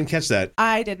shit, I didn't catch that.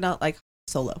 I did not like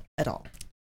Solo at all.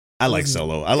 I like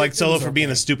Solo. I like it Solo was for being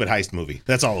okay. a stupid heist movie.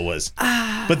 That's all it was.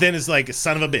 But then it's like,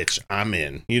 son of a bitch, I'm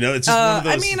in. It's just one of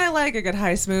those. I mean, I like a good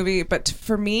heist movie, but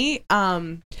for me,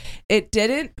 it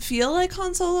didn't feel like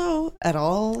Han Solo at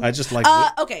all. I just like.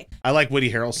 Okay, I like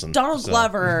Woody Harrelson. Donald so.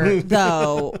 Glover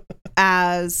though,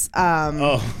 as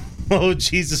Oh,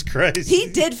 Jesus Christ. he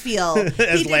did feel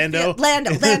As Lando?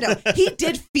 Lando. He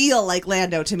did feel like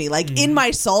Lando to me. Like in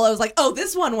my soul, I was like, "Oh,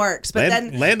 this one works." But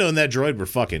then Lando and that droid were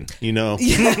fucking.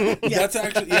 That's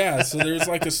actually so there's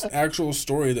like a actual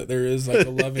story that there is like a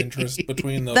love interest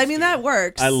between those. I mean, that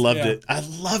works. I loved Yeah. it. I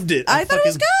loved it. I thought it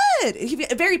was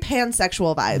good. Very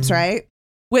pansexual vibes, right?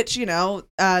 Which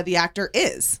the actor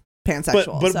is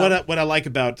pansexual. But so. what I like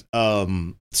about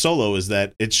Solo is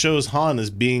that it shows Han as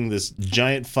being this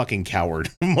giant fucking coward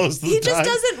most of the He time. just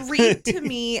doesn't read to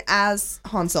me as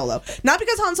Han Solo. Not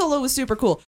because Han Solo was super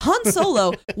cool. Han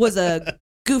Solo was a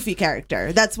goofy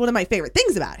character. That's one of my favorite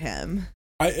things about him.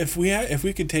 If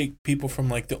we could take people from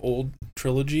like the old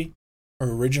trilogy or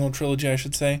original trilogy, I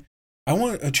should say, I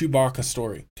want a Chewbacca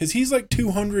story because he's like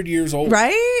 200 years old,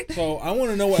 Right? So I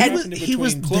want to know what He happened was- in he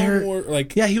was between Clone there- Wars.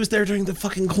 Like, Yeah, he was there during the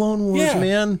fucking Clone Wars, Yeah.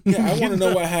 man. yeah, I want to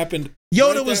know what happened.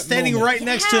 Yoda right was that standing moment. right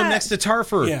next to him, Yeah. next to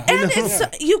Tarford. Yeah. And Yeah.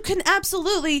 you can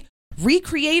absolutely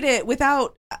recreate it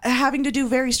without having to do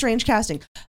very strange casting.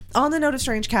 On the note of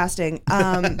strange casting,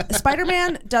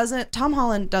 Spider-Man Tom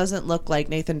Holland doesn't look like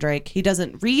Nathan Drake. He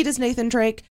doesn't read as Nathan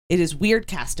Drake. It is weird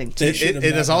casting. They should have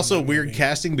It not is done also that weird movie.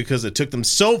 casting because it took them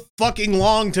so fucking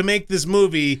long to make this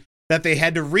movie that they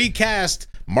had to recast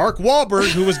Mark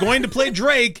Wahlberg, who was going to play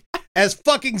Drake, as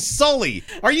fucking Sully.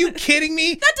 Are you kidding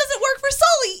me? That doesn't work for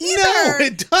Sully either. No,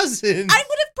 it doesn't. I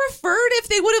would have preferred if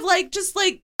they would have just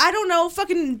I don't know,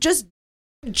 fucking just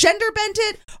gender bent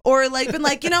it, or been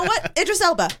you know what, Idris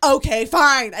Elba. Okay,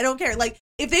 fine, I don't care.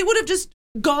 If they would have just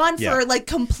gone for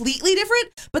completely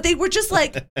different, but they were just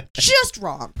just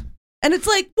wrong. And it's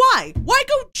why? Why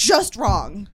go just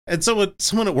wrong? And so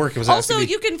someone at work was also, asking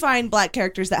me, you can find black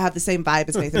characters that have the same vibe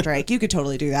as Nathan Drake. You could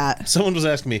totally do that. Someone was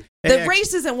asking me, the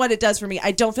race isn't what it does for me.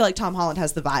 I don't feel like Tom Holland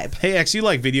has the vibe. Hey, X, you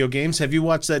like video games? Have you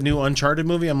watched that new Uncharted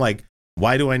movie? I'm like,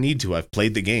 why do I need to? I've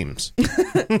played the games.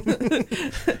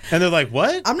 And they're like,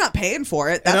 what? I'm not paying for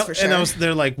it. That's for sure. And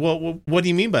they're like, well, what do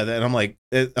you mean by that? And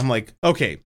I'm like,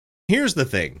 okay, here's the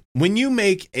thing. When you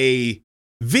make a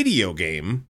video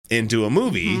game into a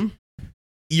movie,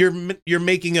 you're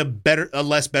making a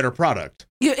less better product.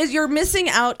 You're missing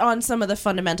out on some of the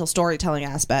fundamental storytelling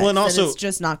aspects. Well, and also, it's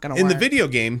just not going to in work. the video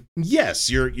game, yes,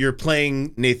 you're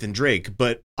playing Nathan Drake,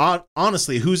 but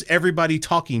honestly, who's everybody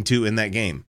talking to in that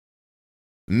game?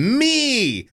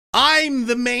 Me. I'm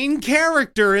the main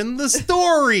character in the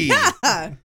story.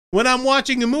 Yeah. When I'm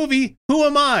watching a movie, who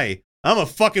am I? I'm a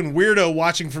fucking weirdo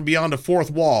watching from beyond a fourth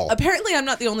wall. Apparently, I'm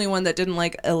not the only one that didn't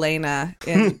like Elena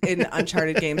in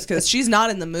Uncharted games, because she's not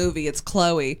in the movie. It's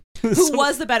Chloe, who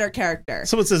was the better character.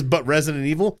 Someone says, but Resident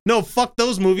Evil? No, fuck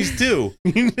those movies too.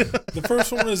 The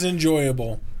first one was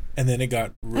enjoyable, and then it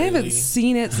got really... I haven't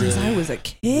seen it since I was a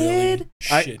kid.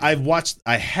 Really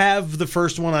I have the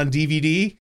first one on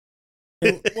DVD.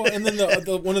 Well, and then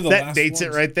the one of the that last dates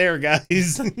ones, it right there,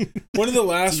 guys. one of the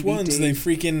last DVD.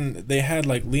 ones, they had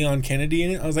Leon Kennedy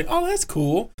in it. I was like, oh, that's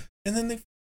cool. And then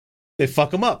They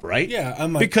fuck them up, right? Yeah,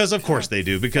 I'm like, because of course they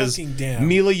do. Because damn.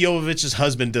 Mila Jovovich's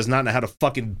husband does not know how to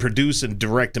fucking produce and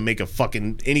direct to make a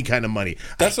fucking any kind of money.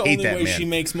 That's I the hate only that, way man. she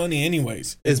makes money,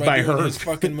 anyways. Is by doing her his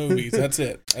fucking movies. That's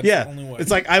it. That's yeah, the only way. it's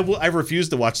like I refuse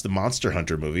to watch the Monster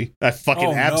Hunter movie. I fucking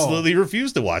Oh, no. absolutely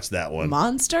refuse to watch that one.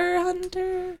 Monster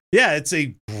Hunter? Yeah, it's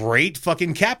a great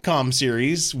fucking Capcom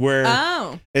series where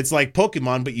it's like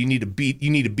Pokemon, but you need to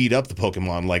beat up the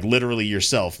Pokemon, like literally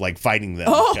yourself, like fighting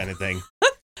them kind of thing.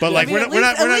 But like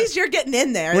at least you're getting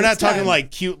in there. We're not talking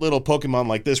like cute little Pokemon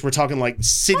like this. We're talking like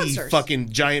city Monsters. fucking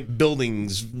giant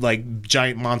buildings, like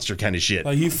giant monster kind of shit.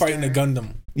 Like you fighting a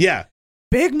Gundam. Yeah,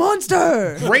 big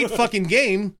monster. great fucking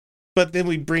game. But then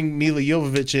we bring Mila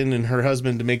Jovovich in and her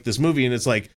husband to make this movie, and it's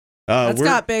like it's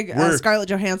got big Scarlett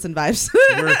Johansson vibes.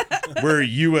 we're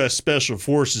U.S. Special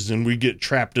Forces, and we get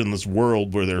trapped in this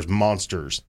world where there's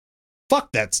monsters.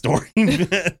 Fuck that story.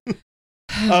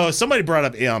 Oh, somebody brought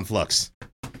up Aeon Flux.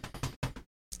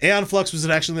 Aeon Flux was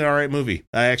actually an alright movie.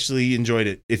 I actually enjoyed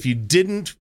it. If you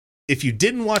didn't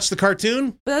watch the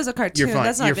cartoon, but that was a cartoon. You're fine.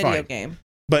 That's not You're a video fine. game.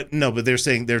 But no, but they're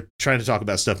saying they're trying to talk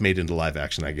about stuff made into live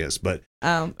action, I guess. But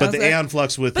the like, Aeon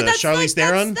Flux with but that's Charlize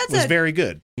Theron was very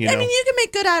good. You know? I mean, you can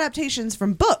make good adaptations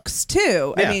from books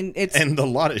too. Yeah. I mean, it's and a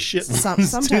lot of shit.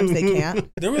 sometimes they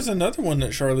can't. There was another one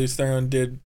that Charlize Theron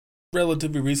did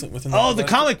relatively recent within the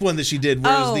comic one that she did,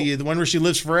 where the one where she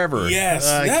lives forever. Yes,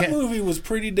 that movie was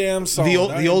pretty damn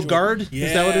solid. The old guard. Yeah.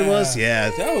 Is that what it was?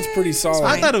 Yeah, that was pretty solid.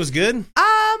 I thought it was good.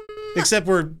 Except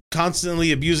we're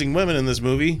constantly abusing women in this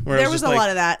movie. There was a lot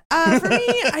of that. For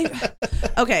me,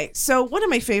 okay, so one of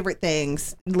my favorite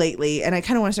things lately, and I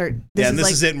kind of want to start. This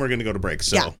is it, and we're going to go to break.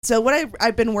 So. Yeah. So what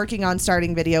I've been working on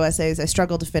starting video essays. I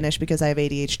struggle to finish because I have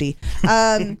ADHD.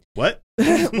 What?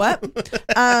 What?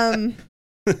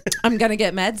 I'm gonna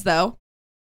get meds though.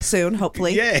 Soon,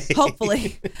 hopefully. Yay.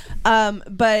 Hopefully.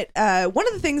 But one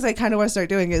of the things I kind of want to start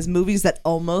doing is movies that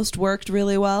almost worked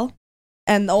really well.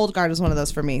 And The Old Guard was one of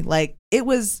those for me. Like it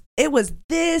was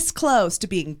this close to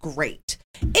being great.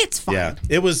 It's fine. Yeah,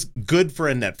 it was good for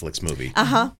a Netflix movie.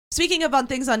 Speaking of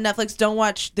things on Netflix, don't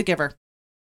watch The Giver.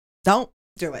 Don't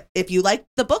do it. If you liked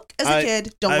the book as a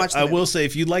kid, don't watch the movie. I will say,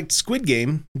 if you liked Squid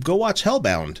Game, go watch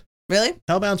Hellbound. Really?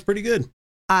 Hellbound's pretty good.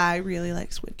 I really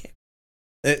like Squid Game.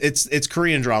 It's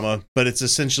Korean drama, but it's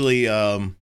essentially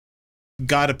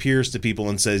God appears to people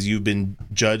and says you've been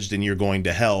judged and you're going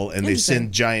to hell, and they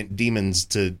send giant demons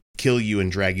to kill you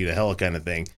and drag you to hell, kind of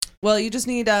thing. Well, you just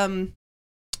need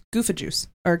Goofa juice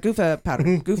or Goofa powder.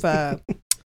 Goofa.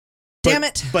 Damn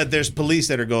it! But there's police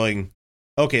that are going,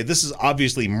 okay, this is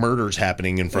obviously murders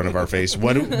happening in front of our face.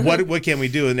 What can we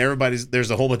do? And there's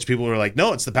a whole bunch of people who are like,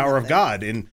 no, it's the power of God.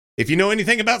 And if you know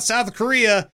anything about South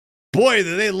Korea, boy,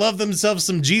 do they love themselves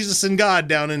some Jesus and God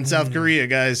down in South Korea,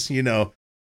 guys, you know.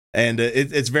 And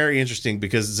it's very interesting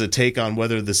because it's a take on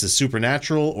whether this is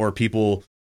supernatural or people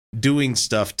doing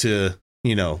stuff to,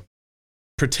 you know,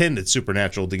 pretend it's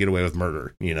supernatural to get away with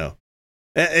murder, you know.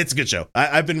 It's a good show.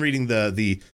 I've been reading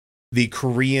the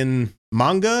Korean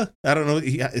manga. I don't know.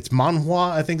 It's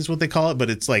manhwa, I think is what they call it, but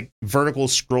it's like vertical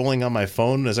scrolling on my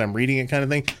phone as I'm reading it, kind of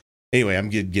thing. Anyway, I'm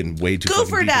getting way too.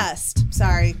 Goofer dust.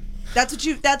 Sorry, that's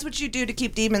what you do to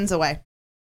keep demons away,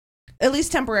 at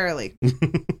least temporarily.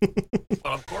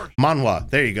 Well, of course. Manhwa.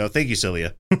 There you go. Thank you,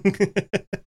 Celia.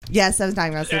 Yes, I was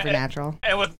talking about Supernatural.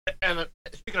 And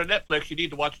speaking of Netflix, you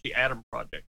need to watch The Adam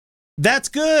Project. That's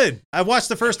good. I watched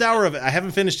the first hour of it. I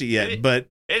haven't finished it yet, but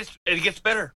it gets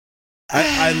better.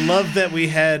 I love that we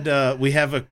have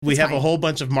a whole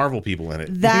bunch of Marvel people in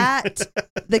it. That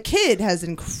the kid has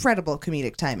incredible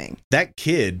comedic timing. That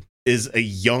kid is a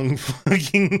young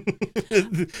fucking.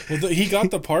 He got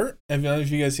the part. I don't know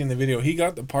if you guys seen the video. He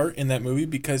got the part in that movie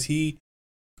because he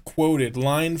quoted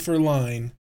line for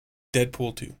line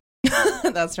Deadpool 2.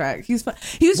 That's right. He was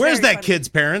Where's that funny. kid's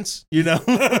parents? You know,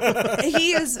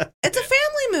 It's a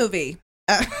family movie.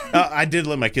 I did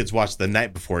let my kids watch the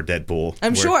night before Deadpool.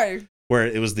 I'm sure. Where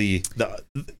it was the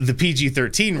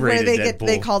PG-13 Where rated Deadpool.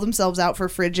 they call themselves out for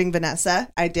fridging Vanessa.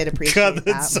 I did appreciate God, that.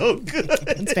 that's so good.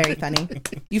 It's very funny.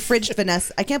 You fridged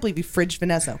Vanessa. I can't believe you fridged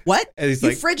Vanessa. What? And he's You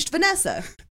like, fridged Vanessa.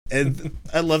 and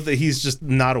I love that he's just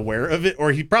not aware of it,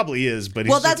 or he probably is, but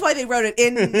he's That's why they wrote it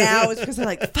in now, is because they're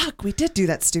like, fuck, we did do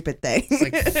that stupid thing. it's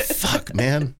like, fuck,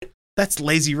 man. That's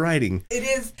lazy writing. It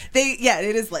is.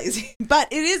 It is lazy,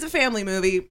 but it is a family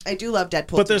movie. I do love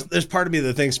Deadpool. But there's part of me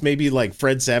that thinks maybe like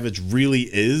Fred Savage really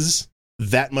is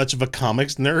that much of a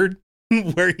comics nerd,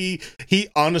 where he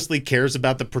honestly cares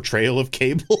about the portrayal of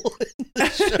Cable in the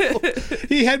show.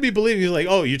 He had me believing, he's like,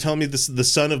 oh, you're telling me this is the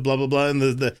son of blah blah blah, and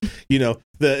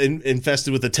the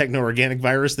infested with the techno-organic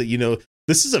virus, that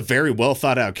this is a very well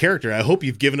thought out character. I hope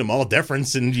you've given him all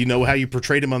deference and you know how you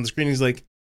portrayed him on the screen. He's like,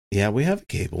 yeah, we have a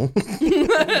Cable.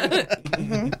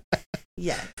 Mm-hmm.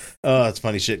 Yeah. Oh, it's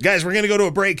funny shit. Guys, we're going to go to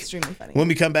a break. Extremely funny. When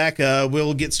we come back,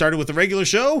 we'll get started with the regular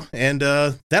show, and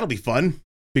that'll be fun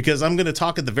because I'm going to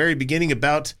talk at the very beginning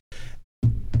about,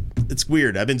 it's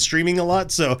weird, I've been streaming a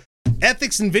lot, so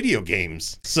ethics in video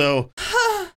games. So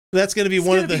that's going to be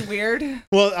weird.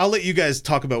 Well, I'll let you guys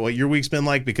talk about what your week's been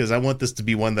like because I want this to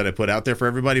be one that I put out there for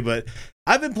everybody, but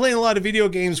I've been playing a lot of video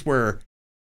games where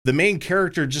the main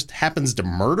character just happens to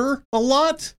murder a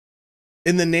lot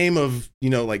in the name of,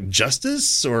 like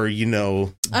justice or,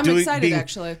 I'm excited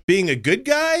actually. Being a good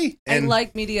guy. And I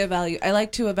like media value. I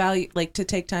like to to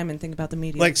take time and think about the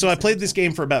media. So I played this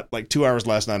game for about 2 hours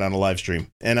last night on a live stream,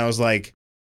 and I was like,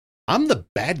 I'm the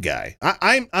bad guy.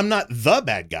 I'm not the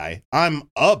bad guy. I'm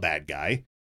a bad guy.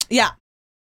 Yeah.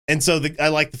 And so I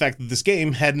like the fact that this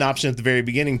game had an option at the very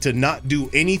beginning to not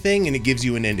do anything, and it gives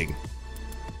you an ending.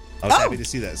 I was happy to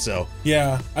see that. So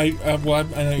yeah, I know.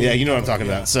 Yeah, you know what I'm talking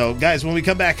about. So guys, when we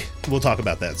come back, we'll talk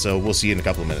about that. So we'll see you in a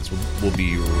couple of minutes. We'll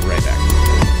be right back.